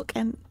had to look,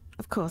 and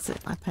of course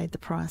I paid the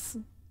price.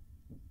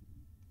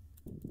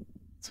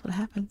 That's what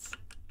happens.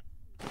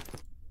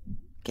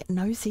 Get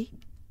nosy.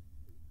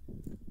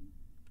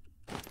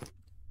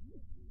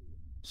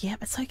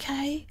 Yep, it's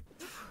okay.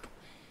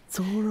 It's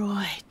all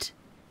right.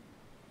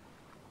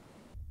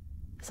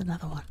 There's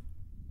another one.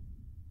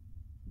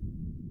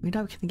 We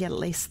know we can get at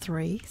least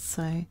 3,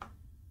 so...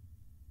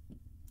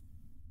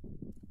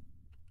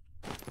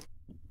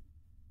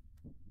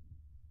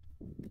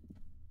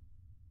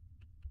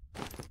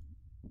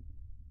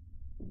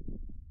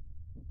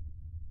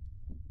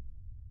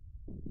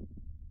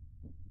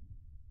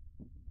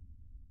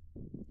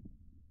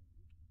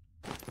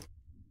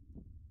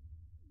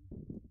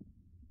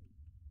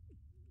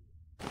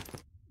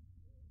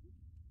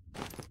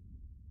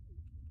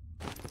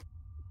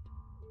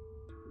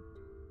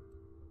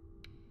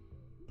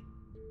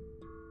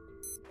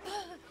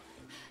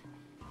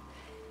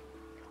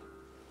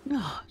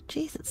 Oh,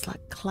 geez, it's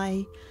like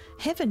clay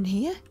heaven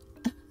here.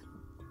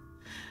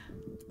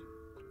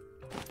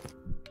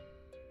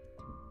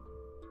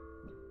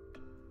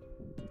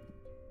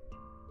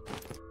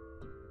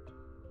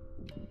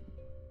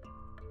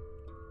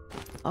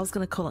 I was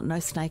going to call it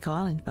No Snake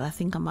Island, but I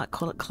think I might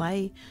call it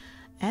clay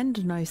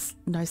and no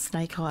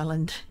Snake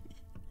Island.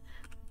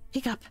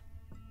 Pick up.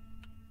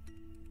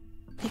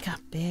 Pick up.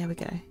 There we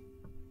go.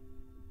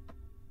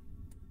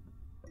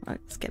 Right,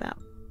 let's get up.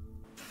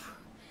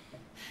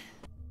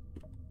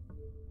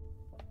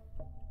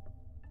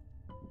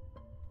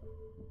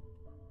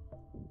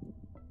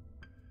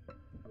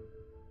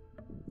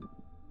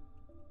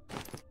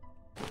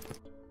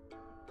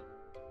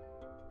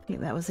 I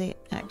think that was it,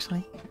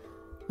 actually.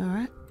 All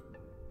right.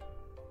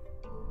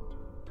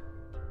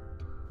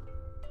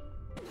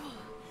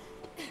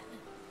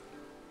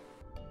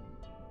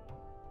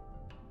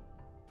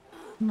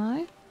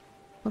 No?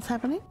 What's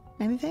happening?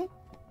 Anything?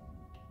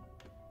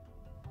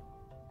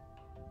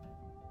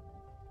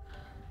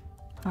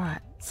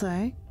 Alright,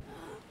 so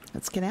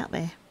let's get out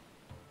there.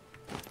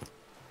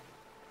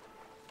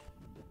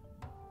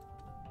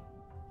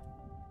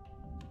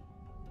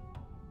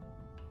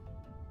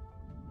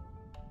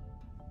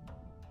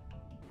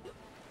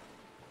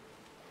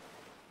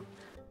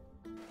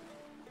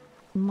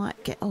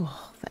 Might get...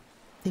 Oh, that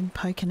thing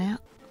poking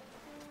out.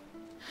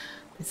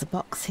 There's a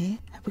box here.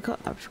 Have we got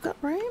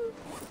room?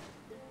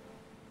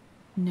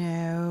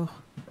 No.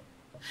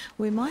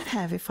 We might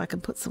have if I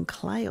can put some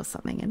clay or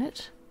something in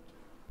it.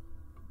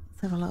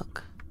 Let's have a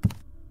look.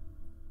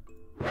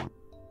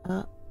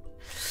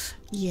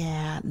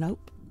 Yeah,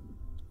 nope.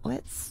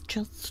 Let's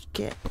just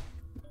get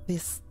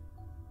these.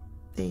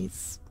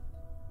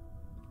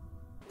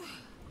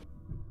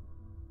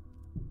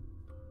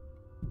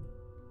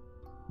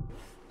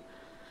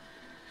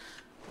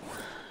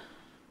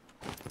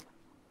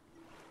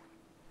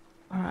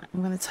 Alright,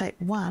 I'm going to take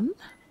one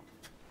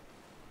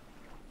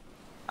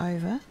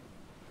over.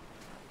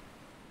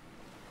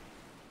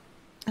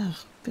 Oh,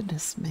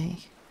 goodness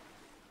me.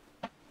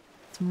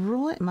 It's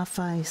right in my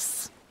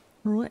face.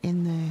 Right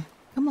in there.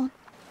 Come on.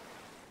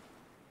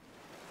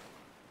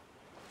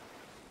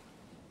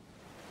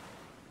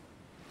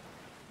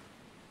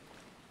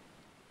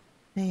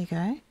 There you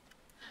go.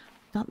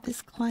 Dump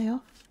this clay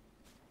off.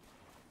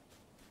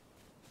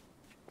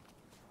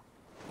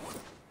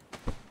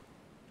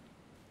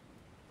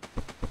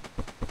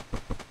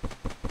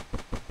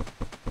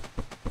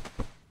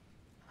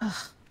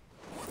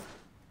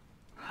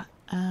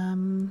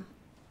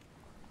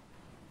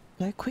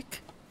 Go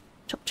quick.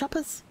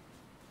 Choppers.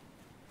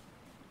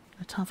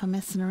 No time for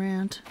messing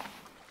around.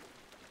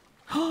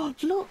 Oh,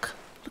 look!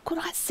 Look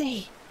what I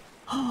see!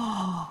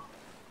 Oh!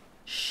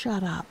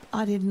 Shut up.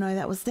 I didn't know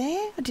that was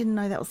there. I didn't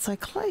know that was so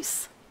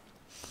close.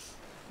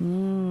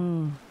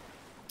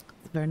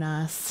 Very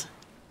nice.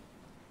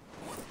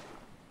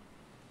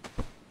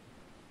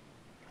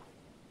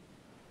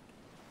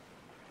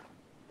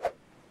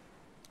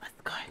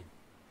 Let's go.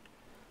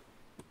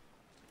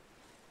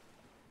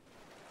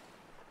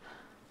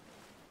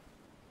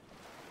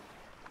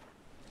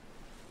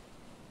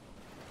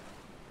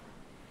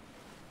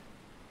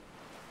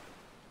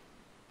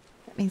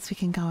 That means we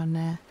can go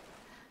and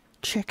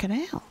check it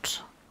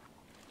out.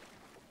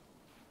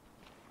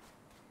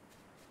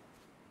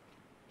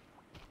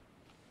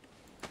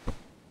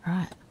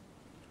 Right.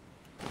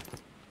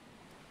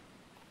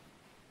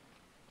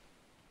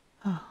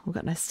 Oh, we've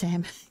got no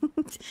stamina.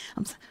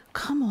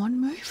 Come on,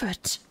 move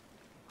it.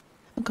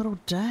 I've got all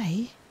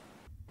day.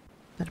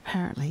 But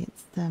apparently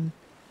it's when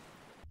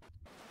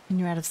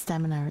you're out of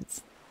stamina,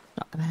 it's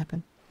not going to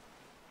happen.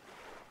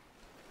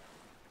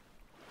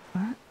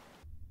 Alright.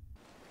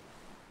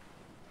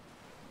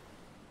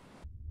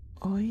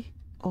 Oi,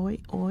 oi,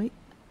 oi.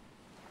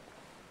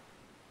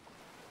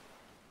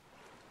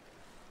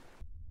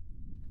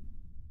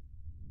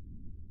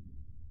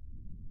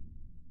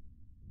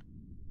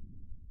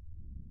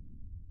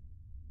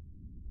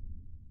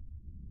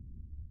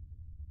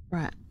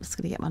 Right, just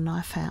gonna get my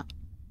knife out.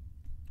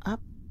 Up.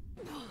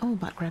 Oh,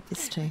 but grab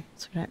this too,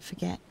 so we don't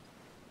forget.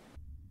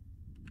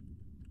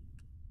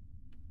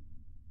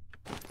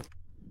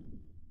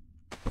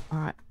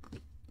 Alright,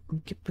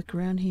 get back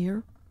around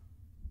here.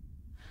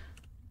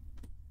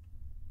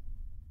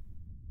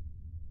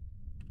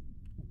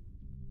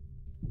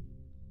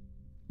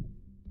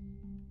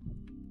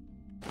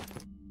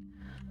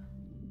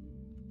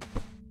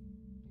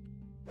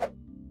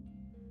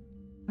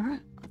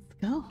 Alright, let's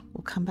go.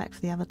 We'll come back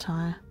for the other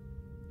tyre.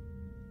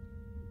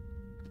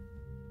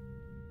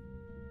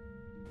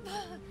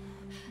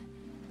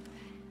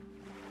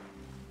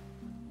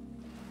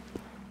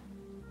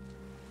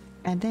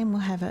 And then we'll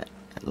have at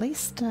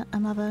least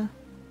another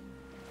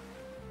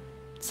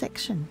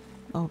section,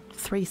 or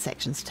 3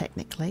 sections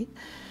technically,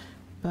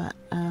 but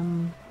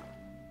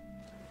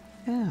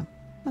yeah,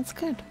 that's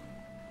good.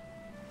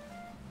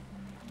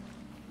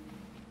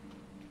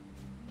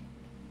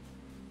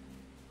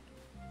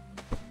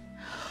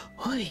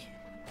 Oi!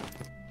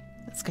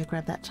 Let's go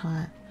grab that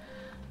tyre.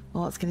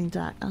 Oh, it's getting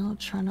dark. I'll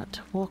try not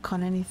to walk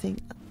on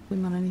anything,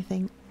 swim on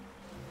anything.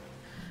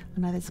 I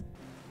know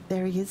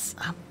there he is.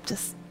 I'm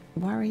just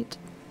worried.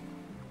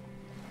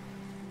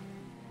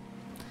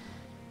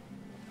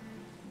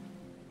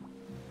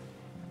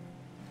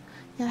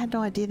 Yeah, I had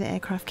no idea the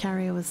aircraft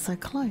carrier was so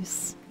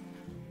close.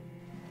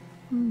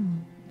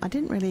 I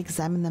didn't really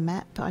examine the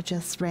map. I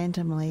just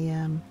randomly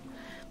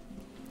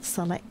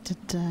selected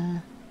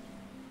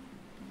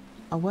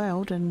a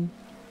world, and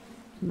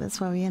that's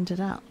where we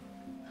ended up.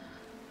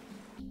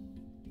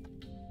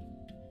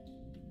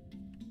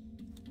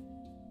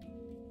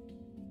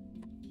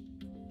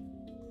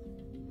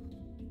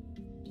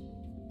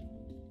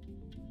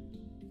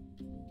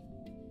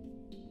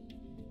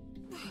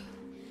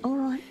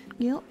 Alright,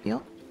 yep.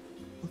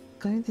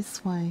 Go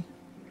this way.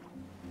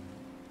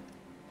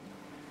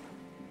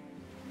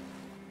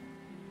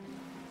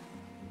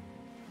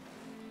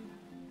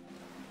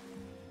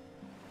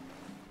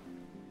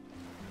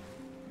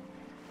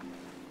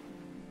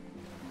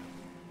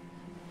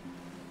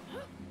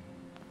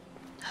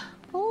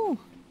 Oh!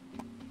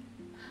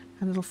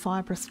 Our little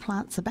fibrous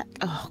plants are back.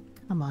 Oh,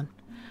 come on.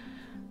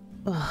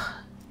 Ugh.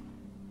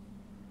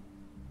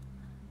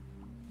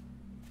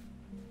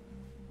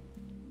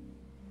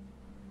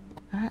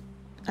 Alright,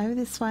 over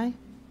this way.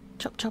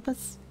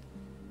 Choppers.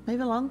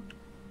 Move along.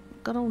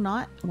 Got all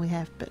night. We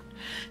have, but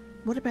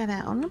what about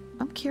out on them?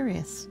 I'm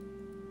curious.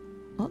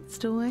 Oh, it's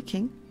still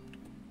working.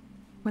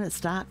 When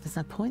it's dark, there's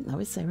no point though,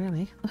 is there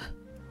really?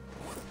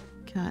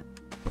 Can't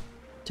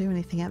do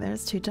anything out there,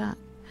 it's too dark.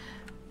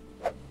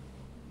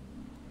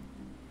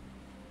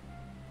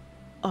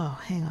 Oh,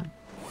 hang on.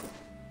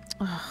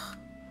 Oh.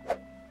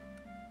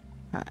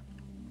 Right.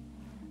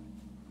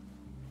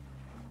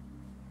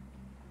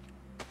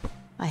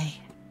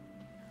 Hey,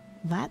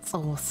 that's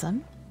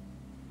awesome.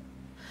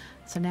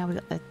 So now we've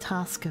got the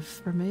task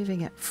of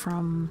removing it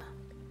from...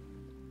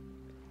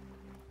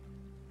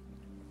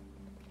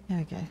 There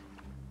we go.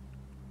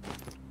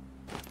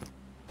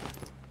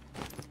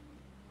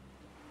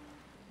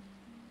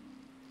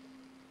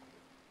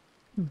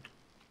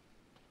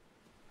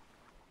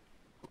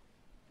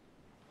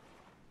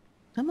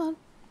 Come on.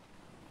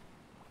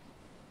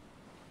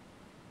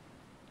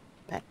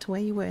 Back to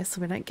where you were so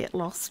we don't get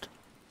lost.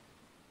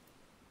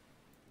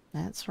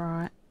 That's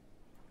right.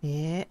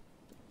 Yeah.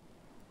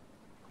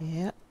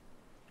 Yeah.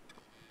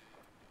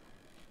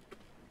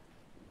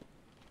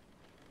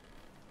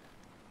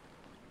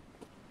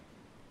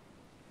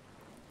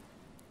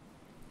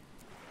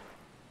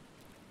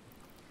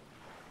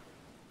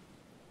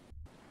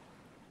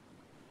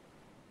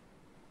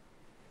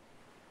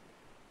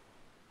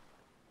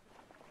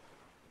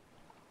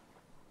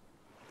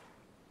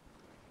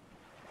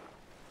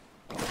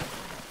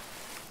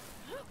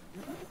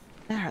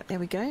 Alright, there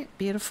we go.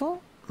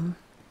 Beautiful.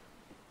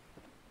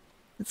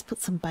 Let's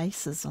put some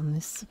bases on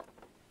this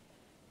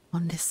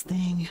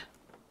thing.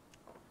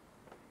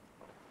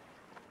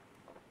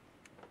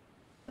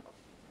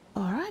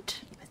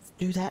 Alright, let's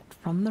do that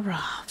from the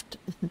raft.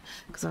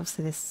 Because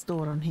obviously they're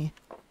stored on here.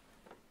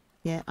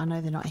 Yeah, I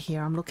know they're not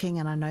here. I'm looking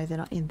and I know they're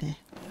not in there.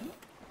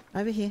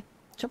 Over here.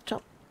 Chop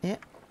chop. Yeah.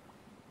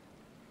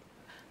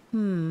 I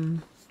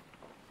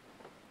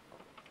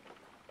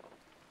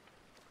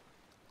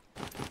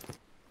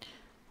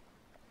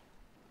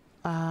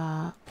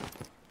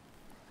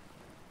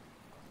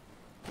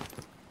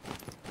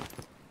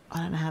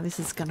don't know how this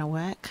is going to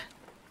work.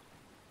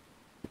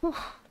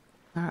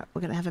 Alright,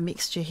 we're going to have a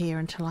mixture here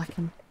until I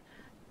can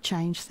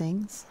change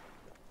things.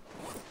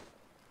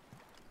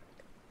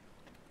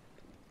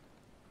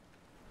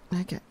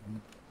 Okay.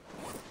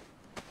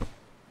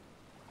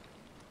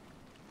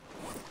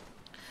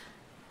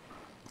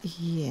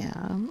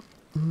 Yeah.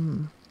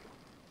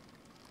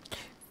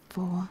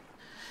 4.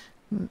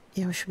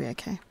 Yeah, we should be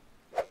okay.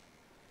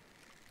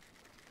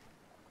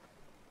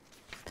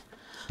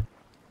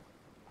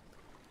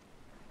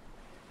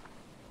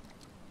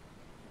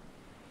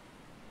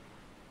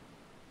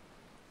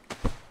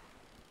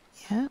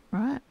 Yeah,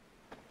 right.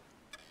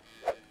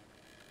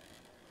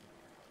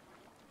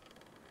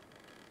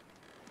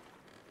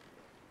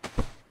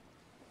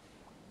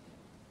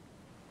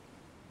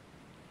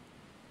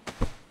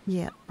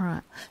 Yeah,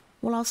 right.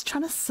 Well, I was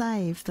trying to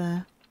save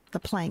the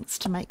planks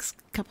to make a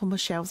couple more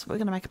shelves, but we're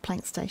going to make a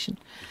plank station.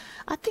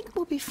 I think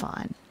we'll be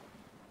fine.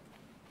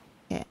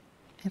 Yeah,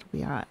 it'll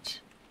be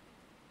alright.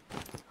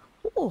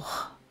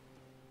 Oh,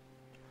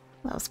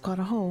 that was quite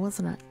a haul,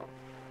 wasn't it?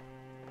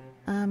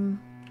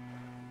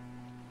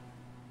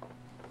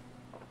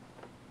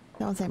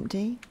 That was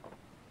empty.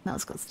 That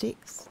one's got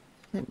sticks.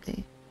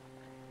 Empty.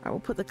 Alright, we'll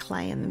put the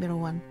clay in the middle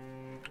one.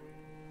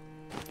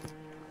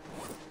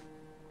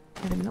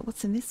 Wait a minute,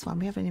 what's in this one?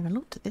 We haven't even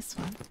looked at this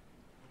one.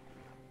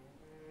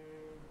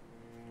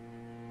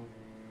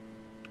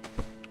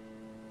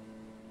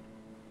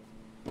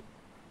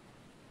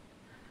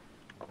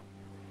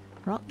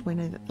 Rock, we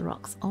know that the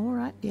rocks.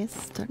 Alright,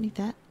 yes, don't need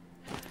that.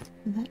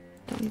 And that,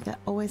 don't need that.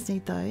 Always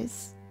need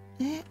those.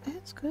 Yeah,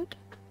 that's good.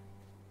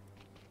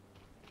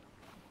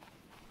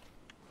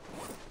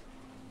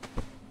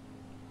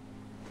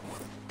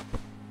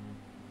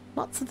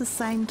 Lots of the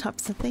same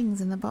types of things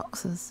in the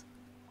boxes.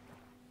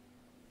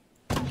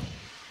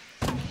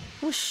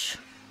 Whoosh.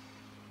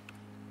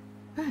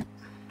 Right.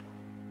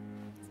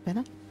 That's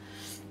better.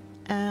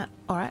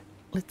 Alright,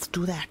 let's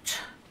do that.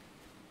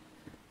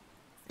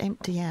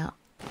 Empty out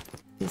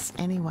this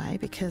anyway,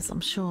 because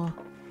I'm sure...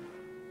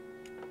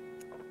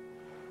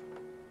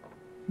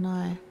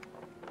 No.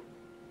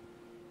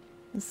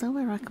 There's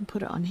nowhere I can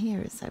put it on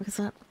here, is there? Because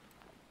I...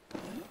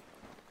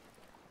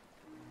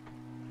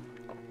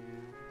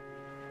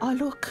 Oh,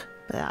 look!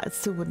 But it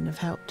still wouldn't have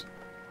helped.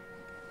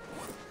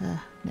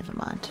 Never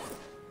mind.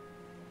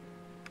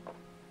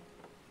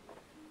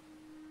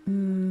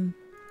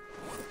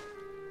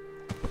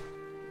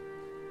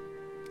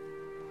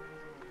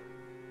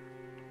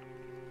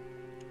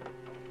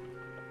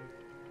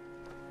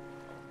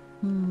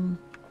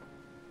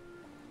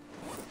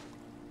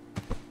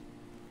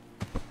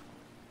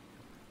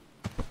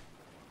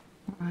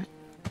 Alright.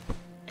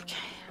 Okay.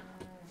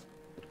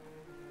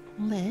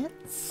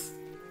 Let's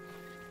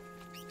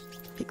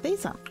pick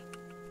these up.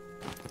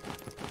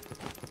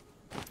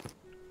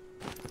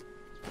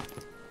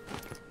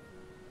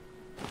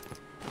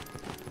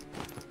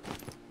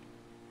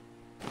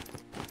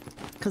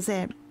 Because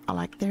they're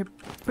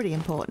pretty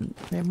important.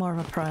 They're more of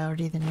a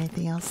priority than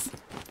anything else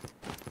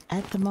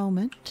at the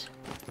moment.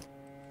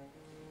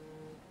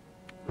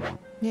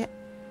 Yep,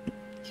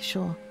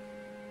 sure.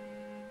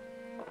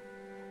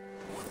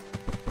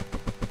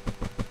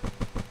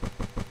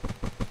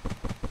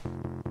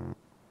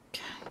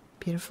 Okay,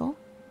 beautiful.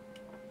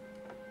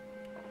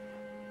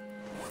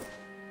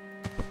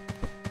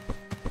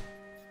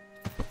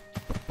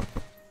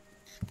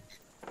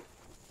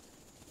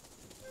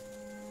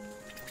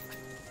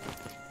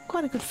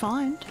 Quite a good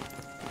find.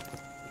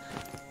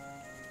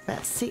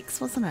 About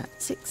 6, wasn't it?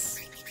 6.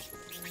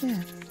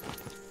 Yeah.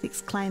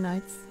 6 clay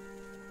nodes.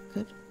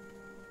 Good.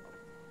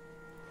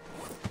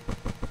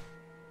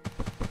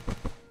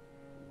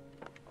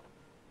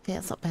 Yeah,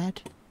 it's not bad.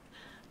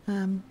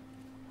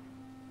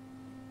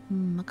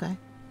 Okay.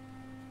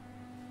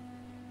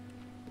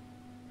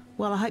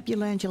 Well, I hope you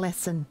learned your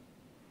lesson.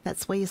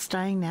 That's where you're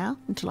staying now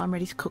until I'm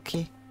ready to cook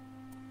you.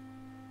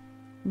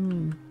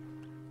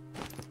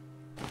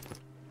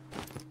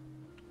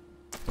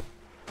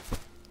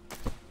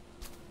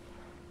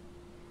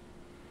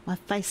 My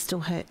face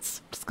still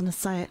hurts. Just gonna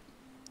say it.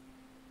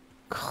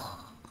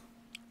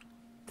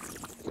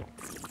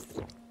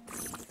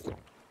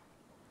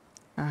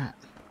 Alright.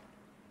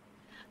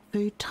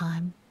 Food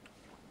time.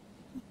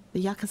 The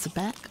yuccas are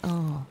back.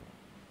 Oh.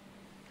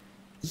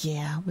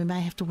 Yeah, we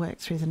may have to work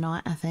through the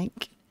night, I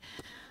think.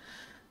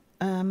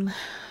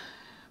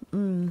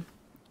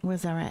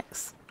 Where's our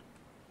axe?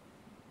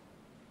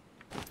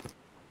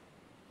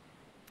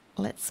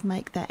 Let's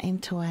make that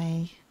into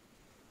a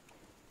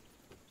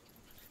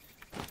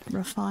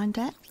refined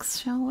axe,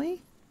 shall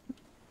we?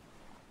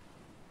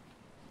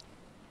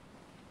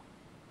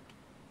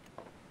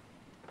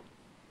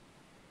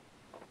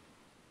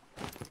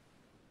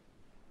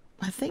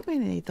 I think we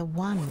need the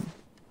one.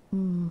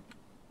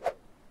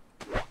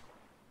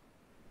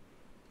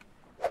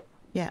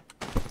 Yeah.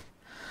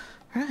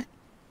 Right.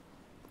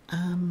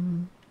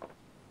 Oh,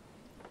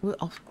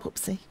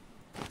 whoopsie.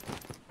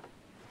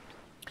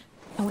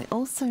 And we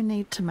also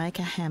need to make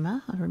a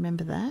hammer. I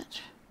remember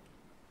that.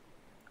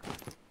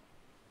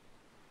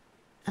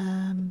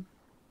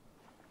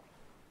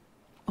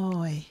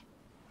 Oi.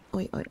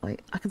 Oi, oi, oi.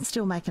 I can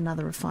still make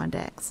another refined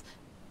axe.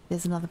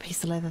 There's another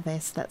piece of leather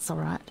there, so that's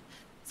alright.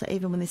 So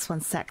even when this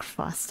one's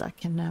sacrificed, I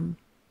can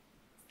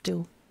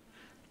it'll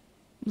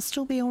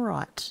still be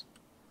alright.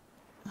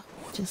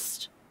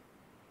 Just...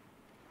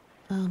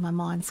 Oh, my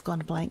mind's gone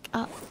blank.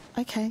 Oh,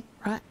 okay,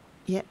 right.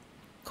 Yep.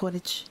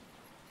 Cordage.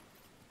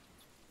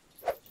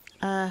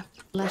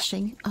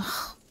 Lashing.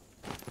 Oh.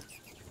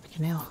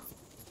 Fucking hell.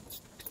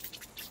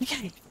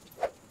 Okay.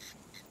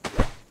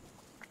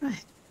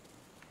 Right.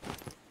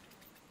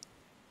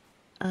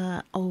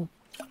 Oh,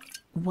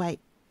 wait.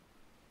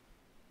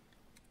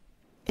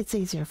 It's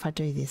easier if I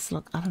do this.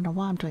 Look, I don't know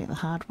why I'm doing it the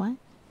hard way.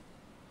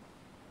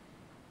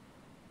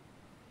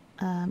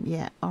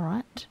 Yeah,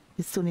 alright.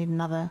 We still need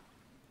another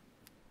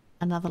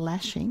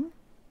lashing.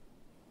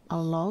 A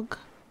log.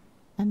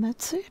 And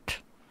that's it.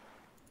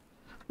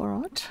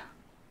 Alright.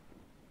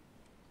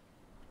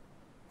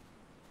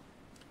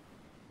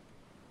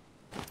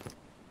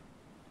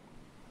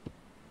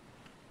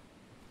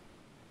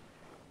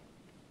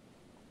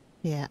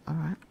 Yeah,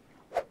 alright.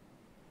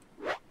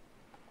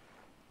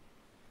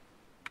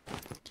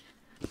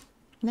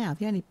 Now,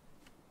 the only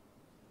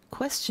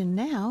question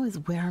now is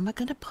where am I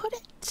going to put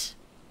it?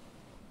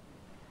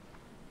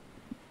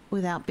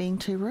 Without being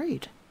too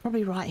rude.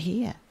 Probably right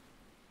here,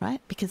 right?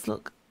 Because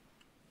look,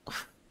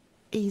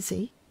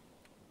 easy.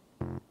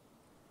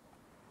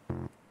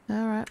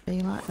 Alright,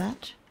 be like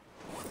that.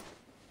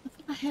 I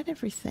thought I had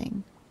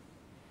everything.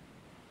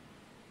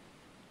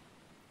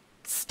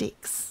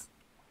 Sticks.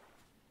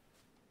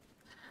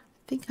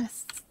 I think I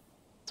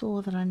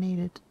saw that I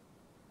needed.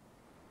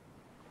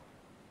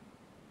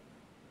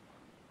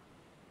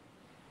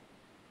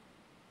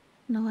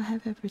 No, I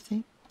have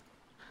everything.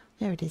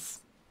 There it is.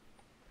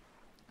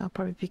 Oh,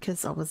 probably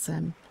because I was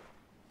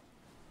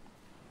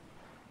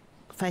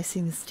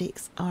facing the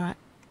sticks. Alright.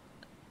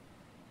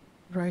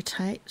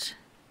 Rotate.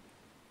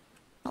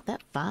 Not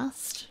that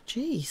fast.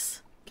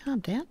 Jeez. Calm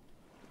down.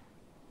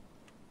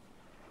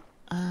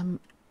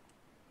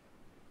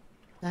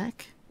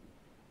 Back.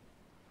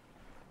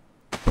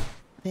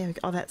 There we go.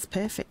 Oh, that's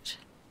perfect.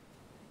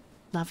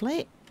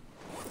 Lovely.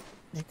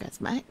 There goes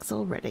Max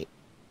already.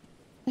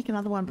 Make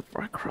another one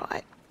before I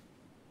cry.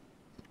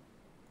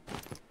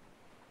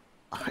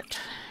 Alright.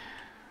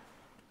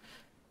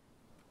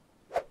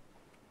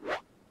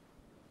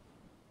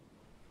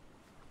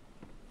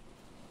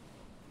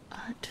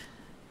 Alright.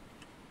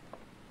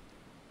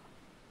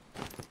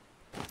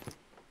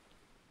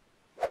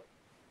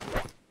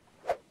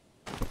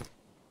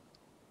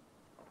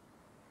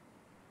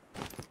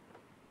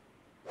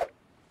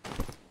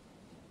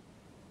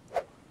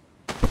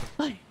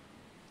 Oh.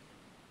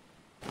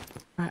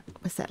 Right,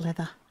 where's that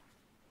leather?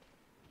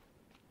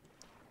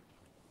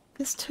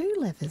 There's 2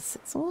 leathers.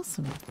 It's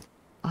awesome.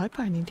 I hope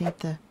I only need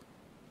the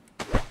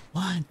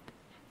 1.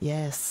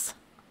 Yes.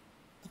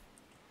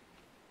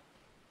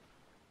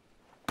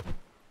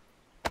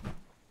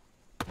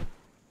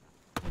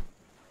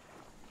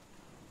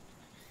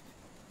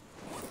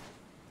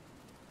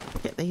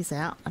 Get these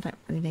out. I don't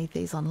really need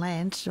these on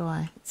land, do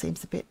I? It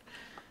seems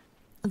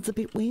it's a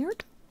bit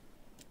weird.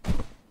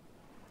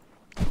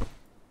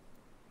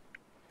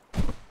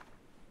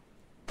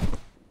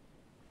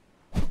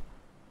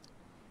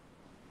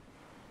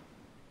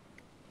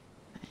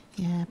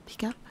 Yeah,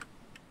 pick up.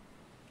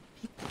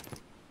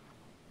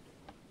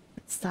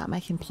 Let's start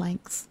making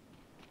planks.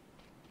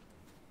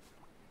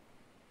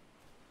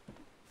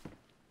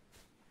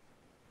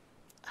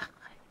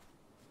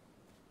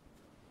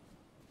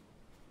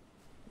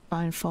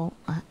 Own fault.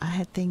 I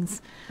had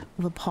things,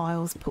 all the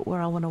piles put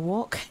where I want to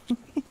walk.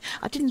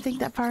 I didn't think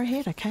that far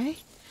ahead, okay?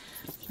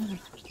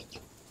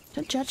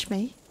 Don't judge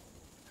me.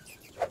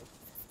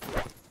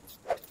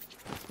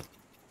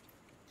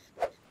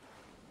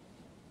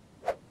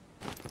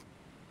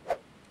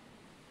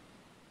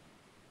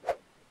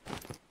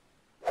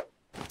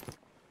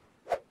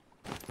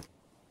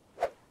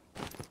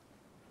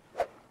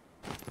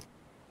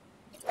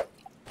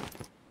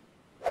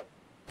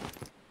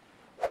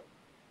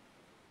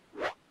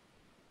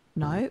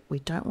 No, we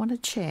don't want a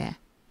chair.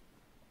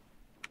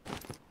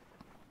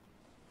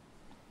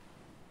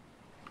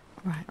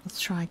 Right, let's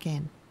try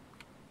again.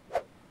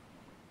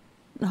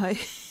 No,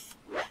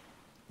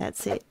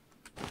 that's it.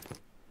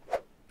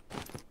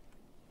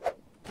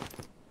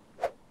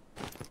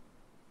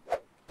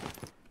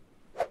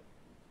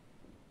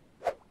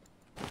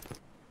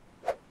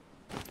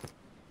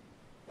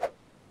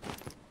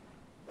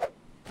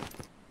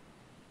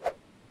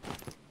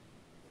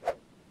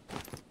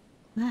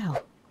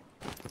 Wow.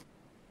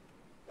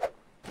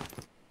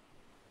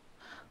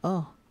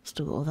 Oh,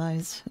 still got all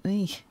those.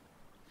 Eek.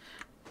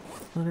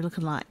 What are we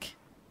looking like?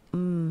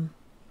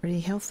 Pretty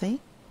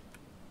healthy.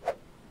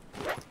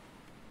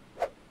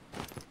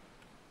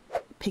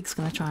 Pig's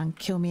gonna try and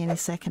kill me any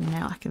second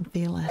now. I can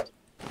feel it.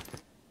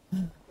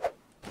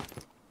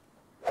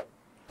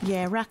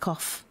 Yeah, rack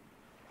off.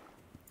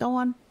 Go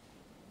on.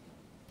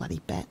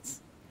 Bloody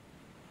bats.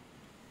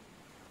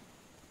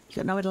 You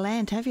got nowhere to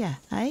land, have you?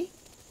 Eh?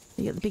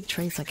 You got the big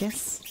trees, I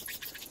guess.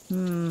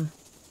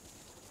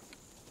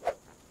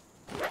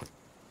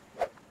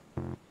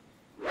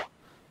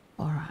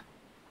 Alright.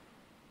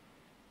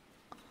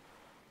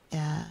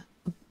 Yeah.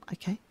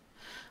 Okay.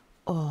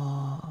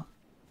 Oh.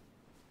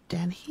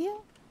 Down here?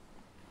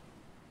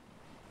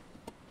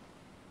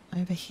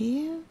 Over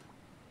here?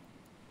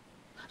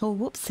 Oh,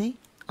 whoopsie.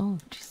 Oh,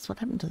 jeez, what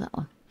happened to that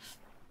one?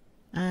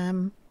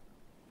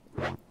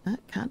 No,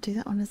 can't do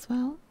that one as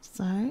well.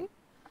 So, I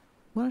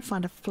want to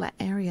find a flat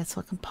area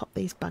so I can pop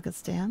these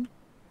buggers down.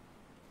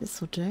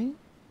 This will do.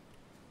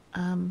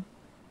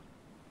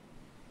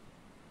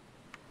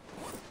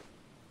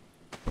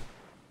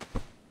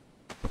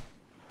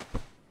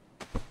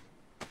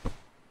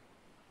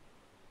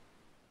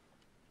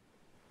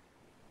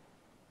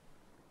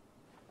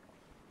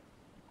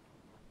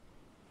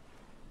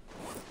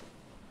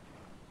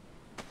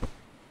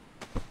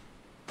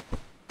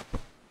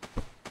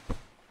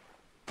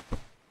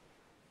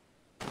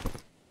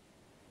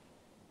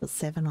 Got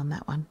 7 on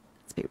that one.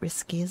 It's a bit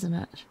risky, isn't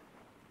it?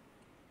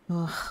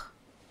 Ugh.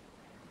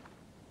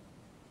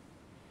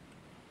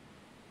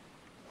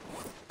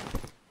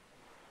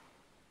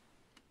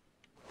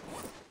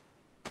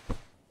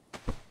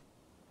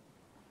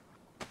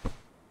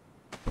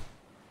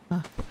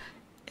 Oh,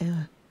 ew,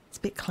 it's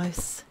a bit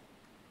close.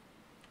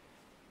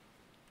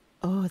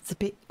 Oh, it's a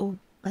bit... Oh,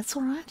 that's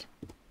all right.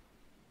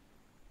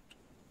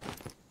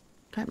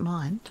 Don't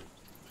mind.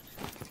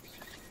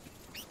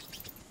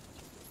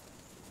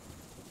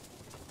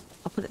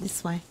 I'll put it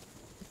this way.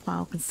 The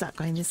file can start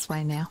going this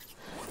way now.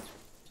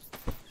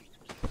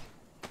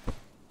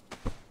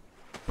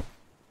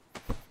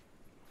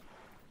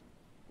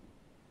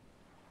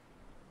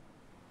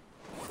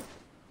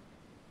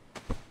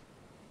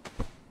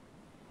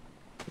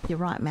 With your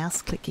right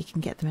mouse click, you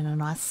can get them in a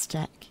nice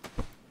stack.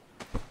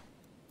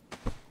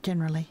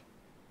 Generally.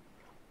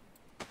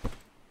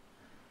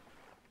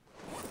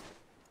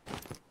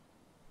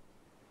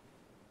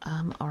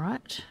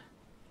 Alright.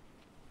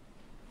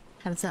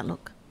 How does that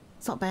look?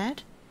 It's not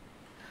bad.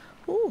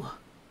 Ooh.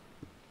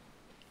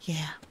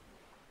 Yeah.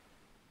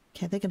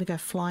 Okay, they're going to go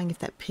flying if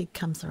that pig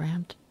comes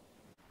around.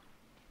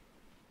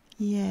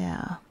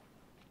 Yeah.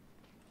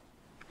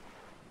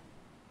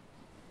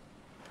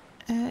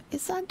 Did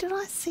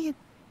I see it?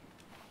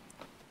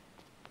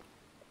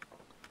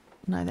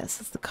 No, that's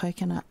just the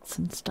coconuts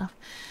and stuff.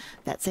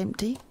 That's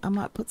empty. I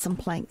might put some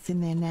planks in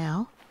there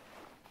now.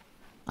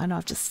 I know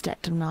I've just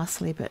stacked them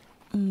nicely, but...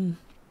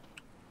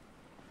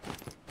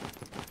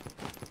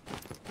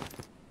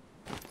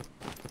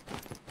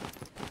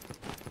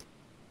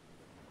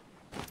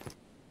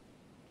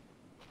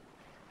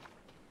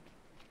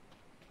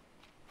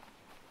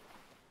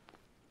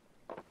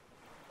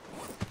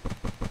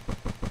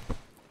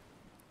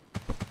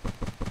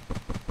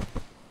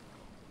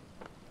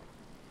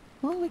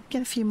 Well, we can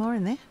get a few more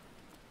in there.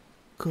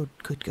 Good,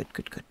 good, good,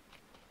 good, good.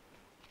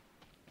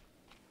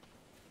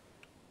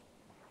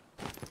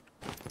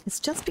 It's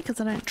just because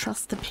I don't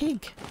trust the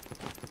pig.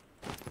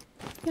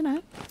 You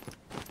know. I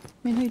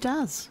mean, who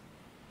does?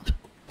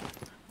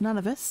 None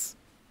of us.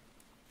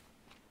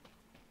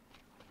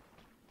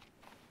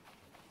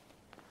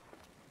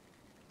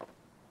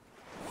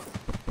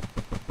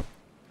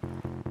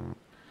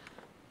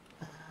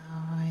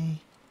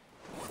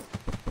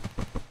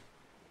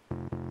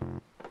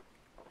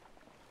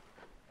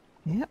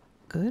 Yep,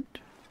 good.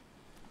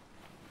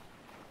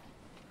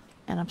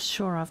 And I'm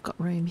sure I've got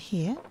room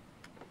here.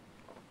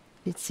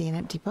 Did see an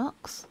empty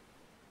box.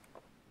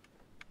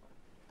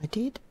 I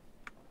did.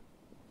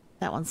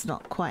 That one's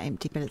not quite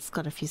empty, but it's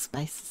got a few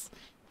spaces.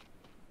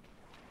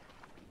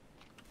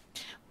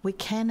 We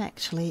can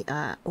actually,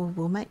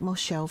 we'll make more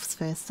shelves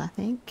first, I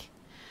think.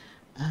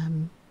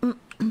 And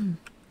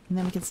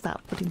then we can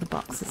start putting the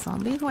boxes on.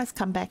 We can always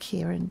come back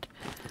here and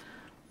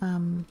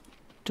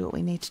do what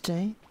we need to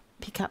do.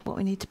 Pick up what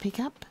we need to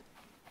pick up.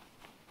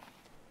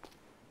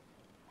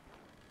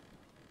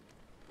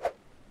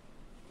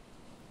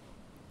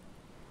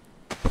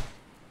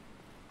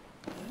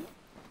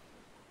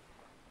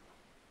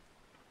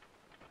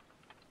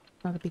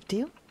 Not a big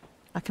deal.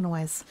 I can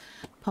always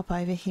pop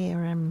over here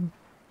on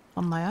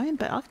my own,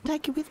 but I can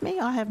take you with me.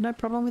 I have no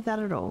problem with that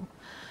at all.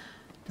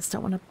 Just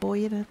don't want to bore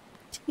you to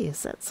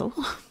tears, that's all.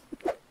 Will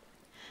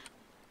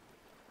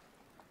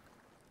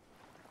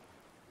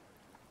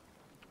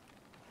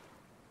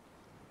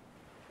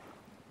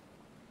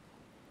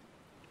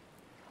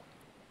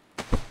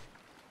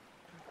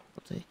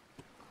do.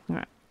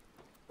 Alright.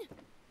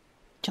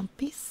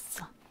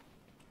 Jumpies.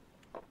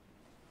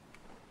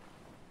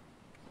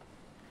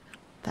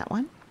 That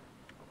one.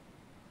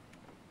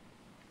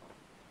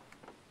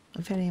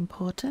 very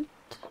important.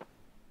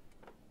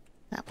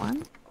 That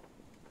one.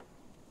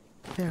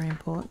 Very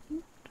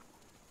important.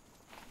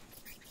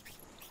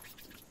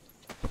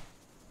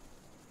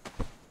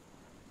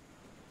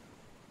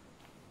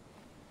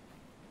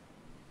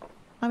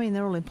 I mean,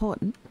 they're all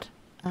important.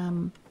 I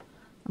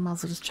might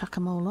as well just chuck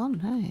them all on,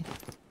 hey?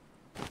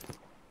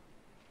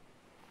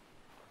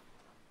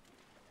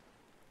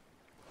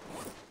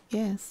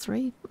 Yeah,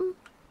 3.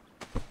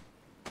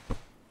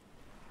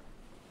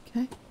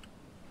 Okay.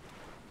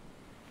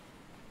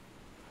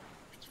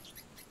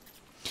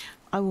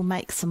 I will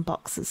make some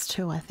boxes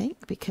too, I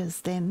think,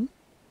 because then,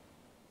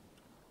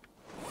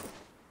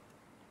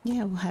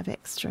 yeah, we'll have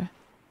extra.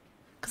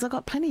 Because I've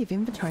got plenty of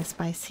inventory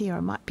space here. I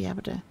might be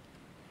able to,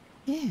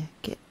 yeah,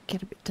 get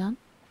a bit done.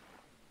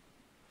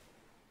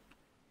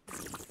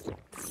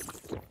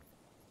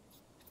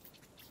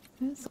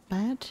 That's not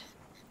bad.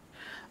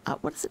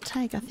 What does it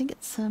take? I think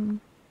it's oh,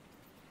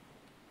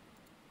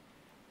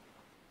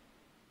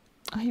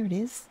 here it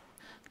is.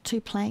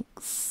 2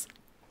 planks.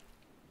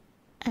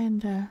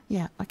 And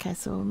yeah, okay,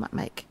 so we might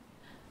make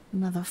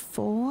another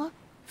 4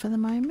 for the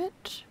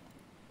moment.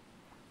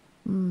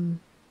 Right.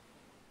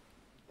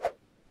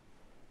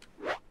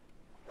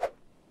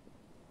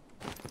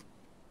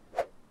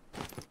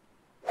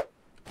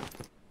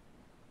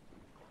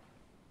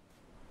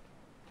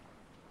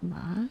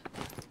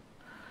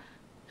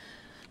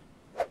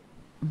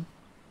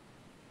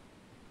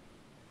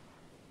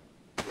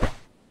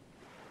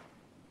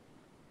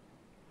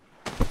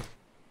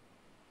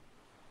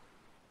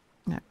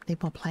 No,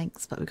 need more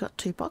planks, but we've got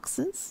 2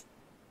 boxes.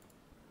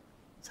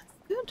 So that's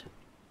good.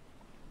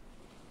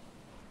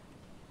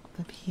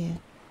 Over here.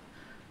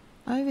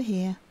 Over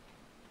here.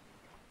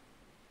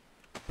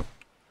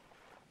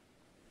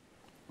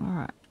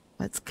 Alright,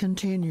 let's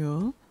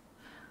continue.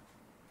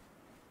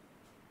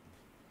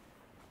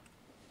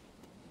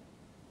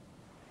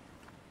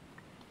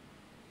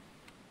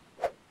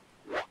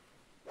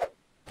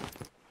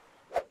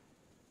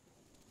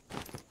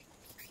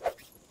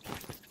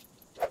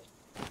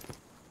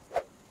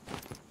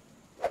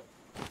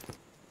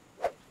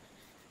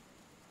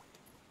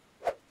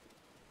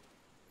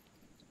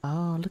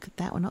 Oh, look at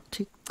that. We're not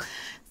too...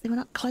 See, we're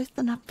not close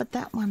enough with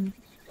that one.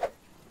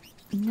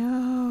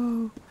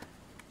 No.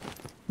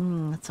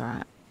 That's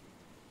alright.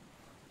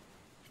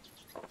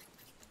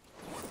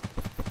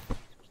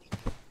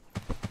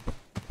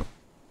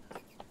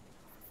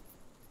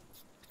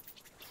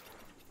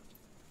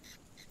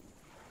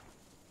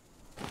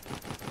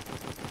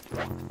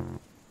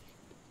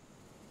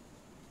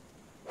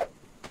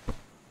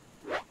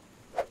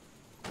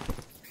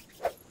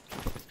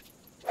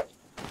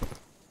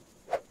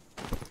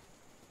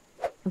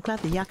 I'm glad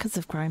the yuccas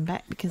have grown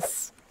back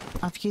because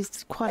I've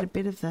used quite a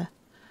bit of the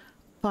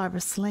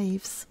fibrous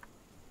leaves.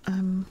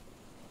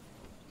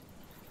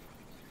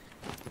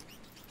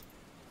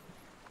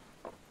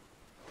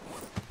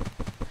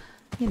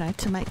 You know,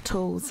 to make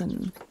tools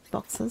and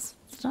boxes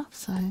and stuff,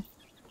 so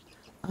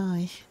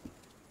aye.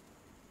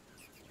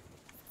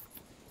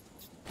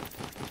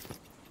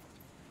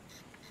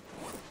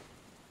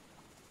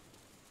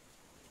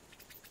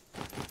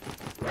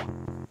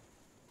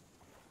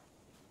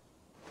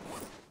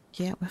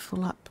 Yeah, we're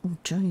full up. Oh,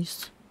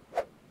 jeez.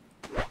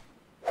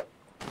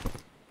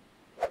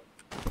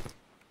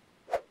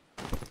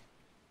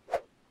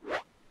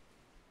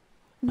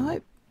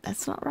 Nope,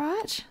 that's not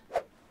right.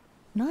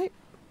 Nope.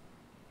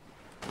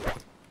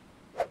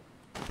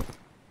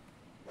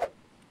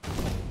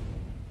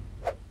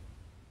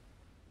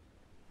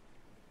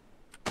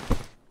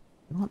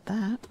 I want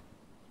that.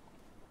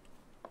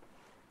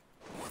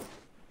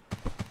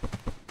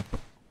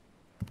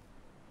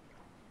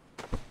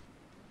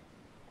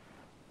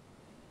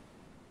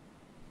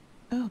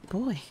 Oh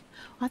boy,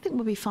 I think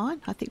we'll be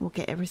fine. I think we'll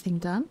get everything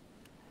done.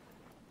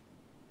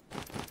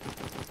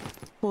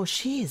 4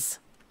 shears.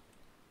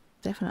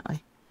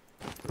 Definitely.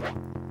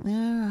 Alright,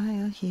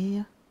 I hear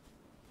you.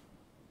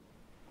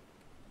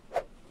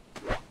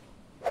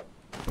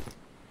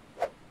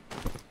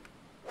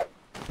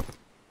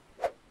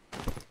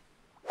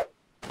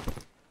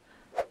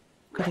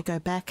 Got to go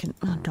back and,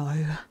 oh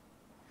no,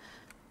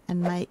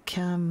 and make,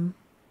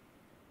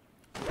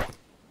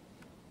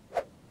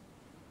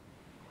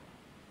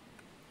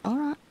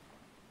 alright,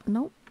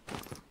 nope,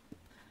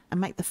 and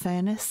make the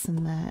furnace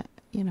and the,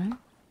 you know,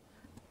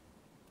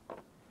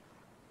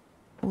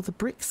 all the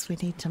bricks we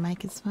need to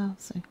make as well,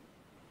 so.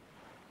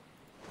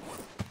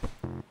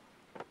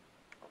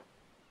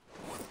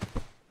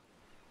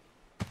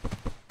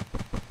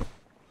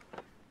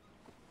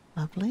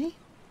 Lovely.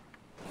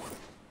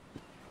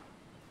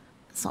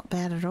 It's not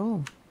bad at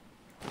all.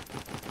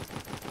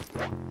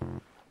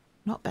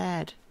 Not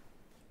bad.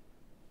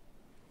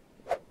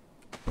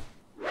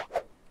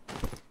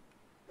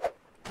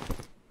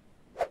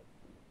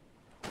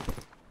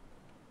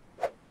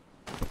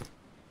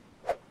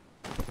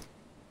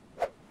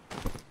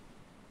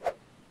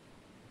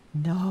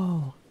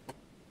 No.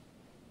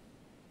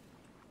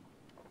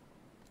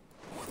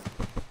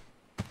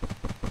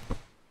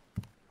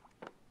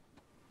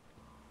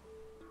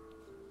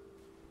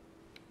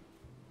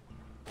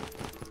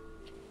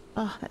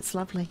 Oh, that's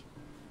lovely.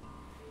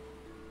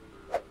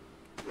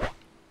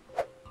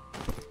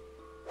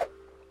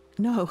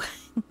 No.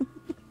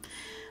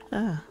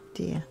 Oh,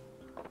 dear.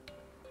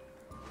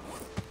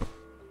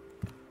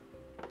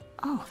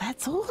 Oh,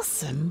 that's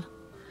awesome.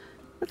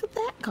 Look at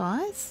that,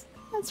 guys.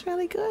 That's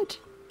really good.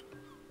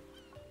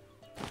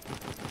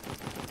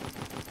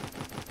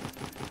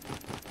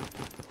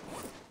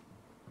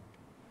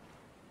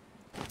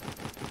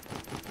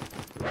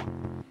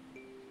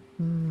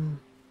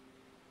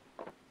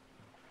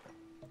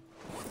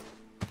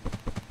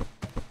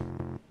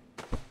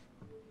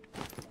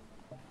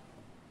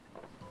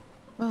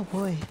 Oh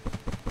boy.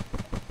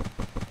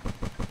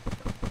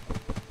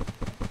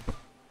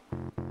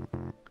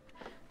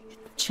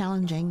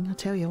 Challenging, I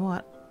tell you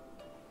what.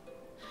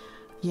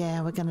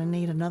 Yeah, we're gonna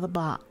need another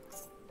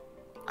box.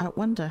 I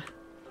wonder.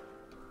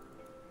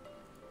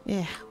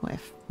 Yeah, well,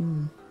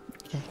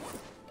 okay.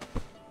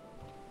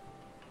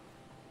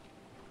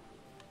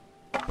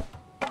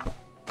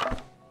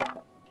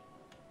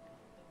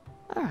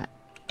 Alright,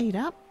 eat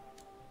up.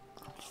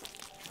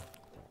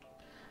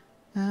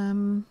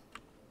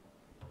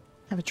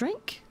 Have a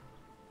drink.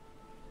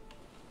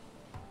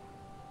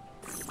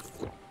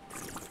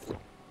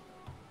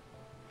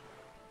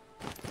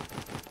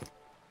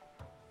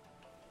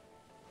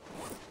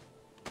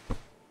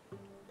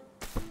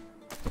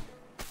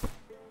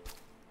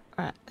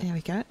 Alright, there we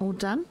go, all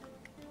done.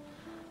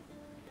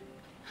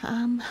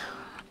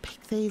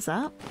 Pick these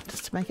up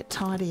just to make it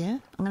tidier.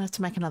 I'm gonna have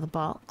to make another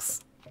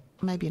box.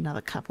 Maybe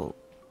another couple.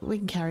 We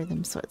can carry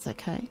them, so it's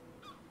okay.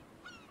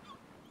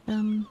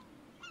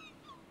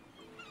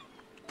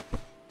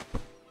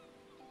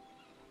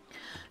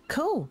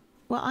 Cool.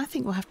 Well, I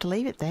think we'll have to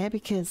leave it there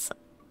because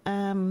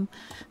the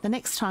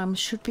next time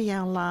should be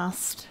our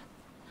last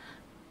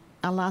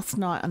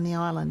night on the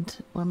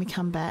island. When we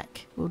come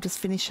back, we'll just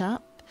finish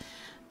up.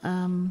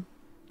 Oh,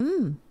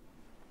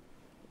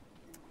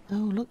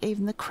 look,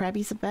 even the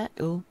crabbies are back.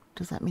 Oh,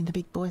 does that mean the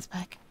big boy's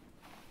back?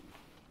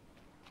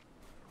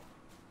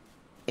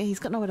 He's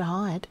got nowhere to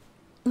hide.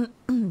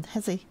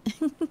 Has he?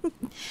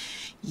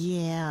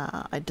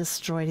 Yeah, I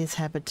destroyed his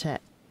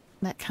habitat.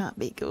 That can't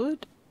be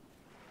good.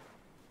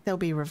 There'll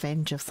be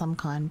revenge of some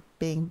kind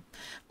being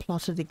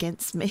plotted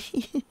against me.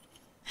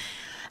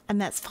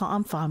 And that's fine.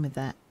 I'm fine with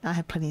that. I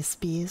have plenty of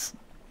spears.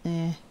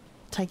 Yeah.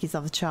 Take his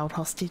other child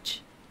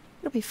hostage.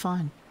 It'll be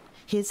fine.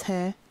 His,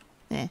 her.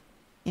 Yeah.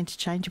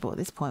 Interchangeable at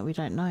this point. We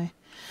don't know.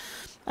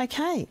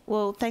 Okay.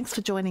 Well, thanks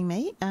for joining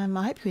me. I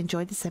hope you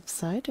enjoyed this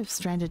episode of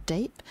Stranded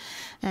Deep.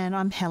 And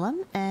I'm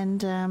Helen.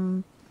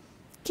 And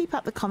keep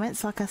up the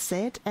comments, like I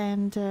said.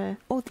 And,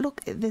 oh,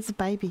 look, there's a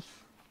baby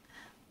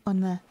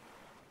on the...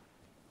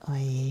 Oh,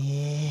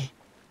 yeah.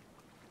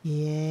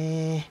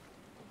 Yeah.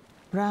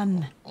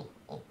 Run.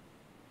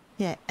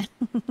 Yeah.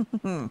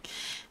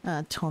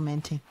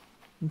 Tormenting.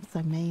 I'm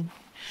so mean.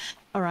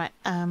 All right.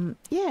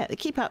 Yeah,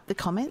 keep up the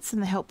comments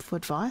and the helpful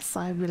advice.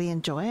 I really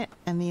enjoy it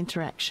and the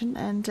interaction.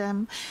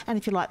 And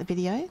if you like the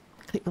video,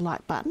 click the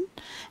like button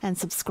and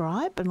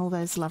subscribe and all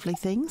those lovely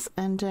things.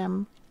 And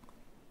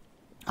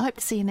I hope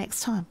to see you next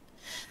time.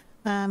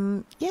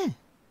 Yeah.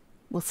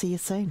 We'll see you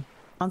soon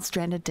on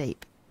Stranded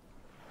Deep.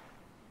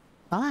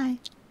 Bye.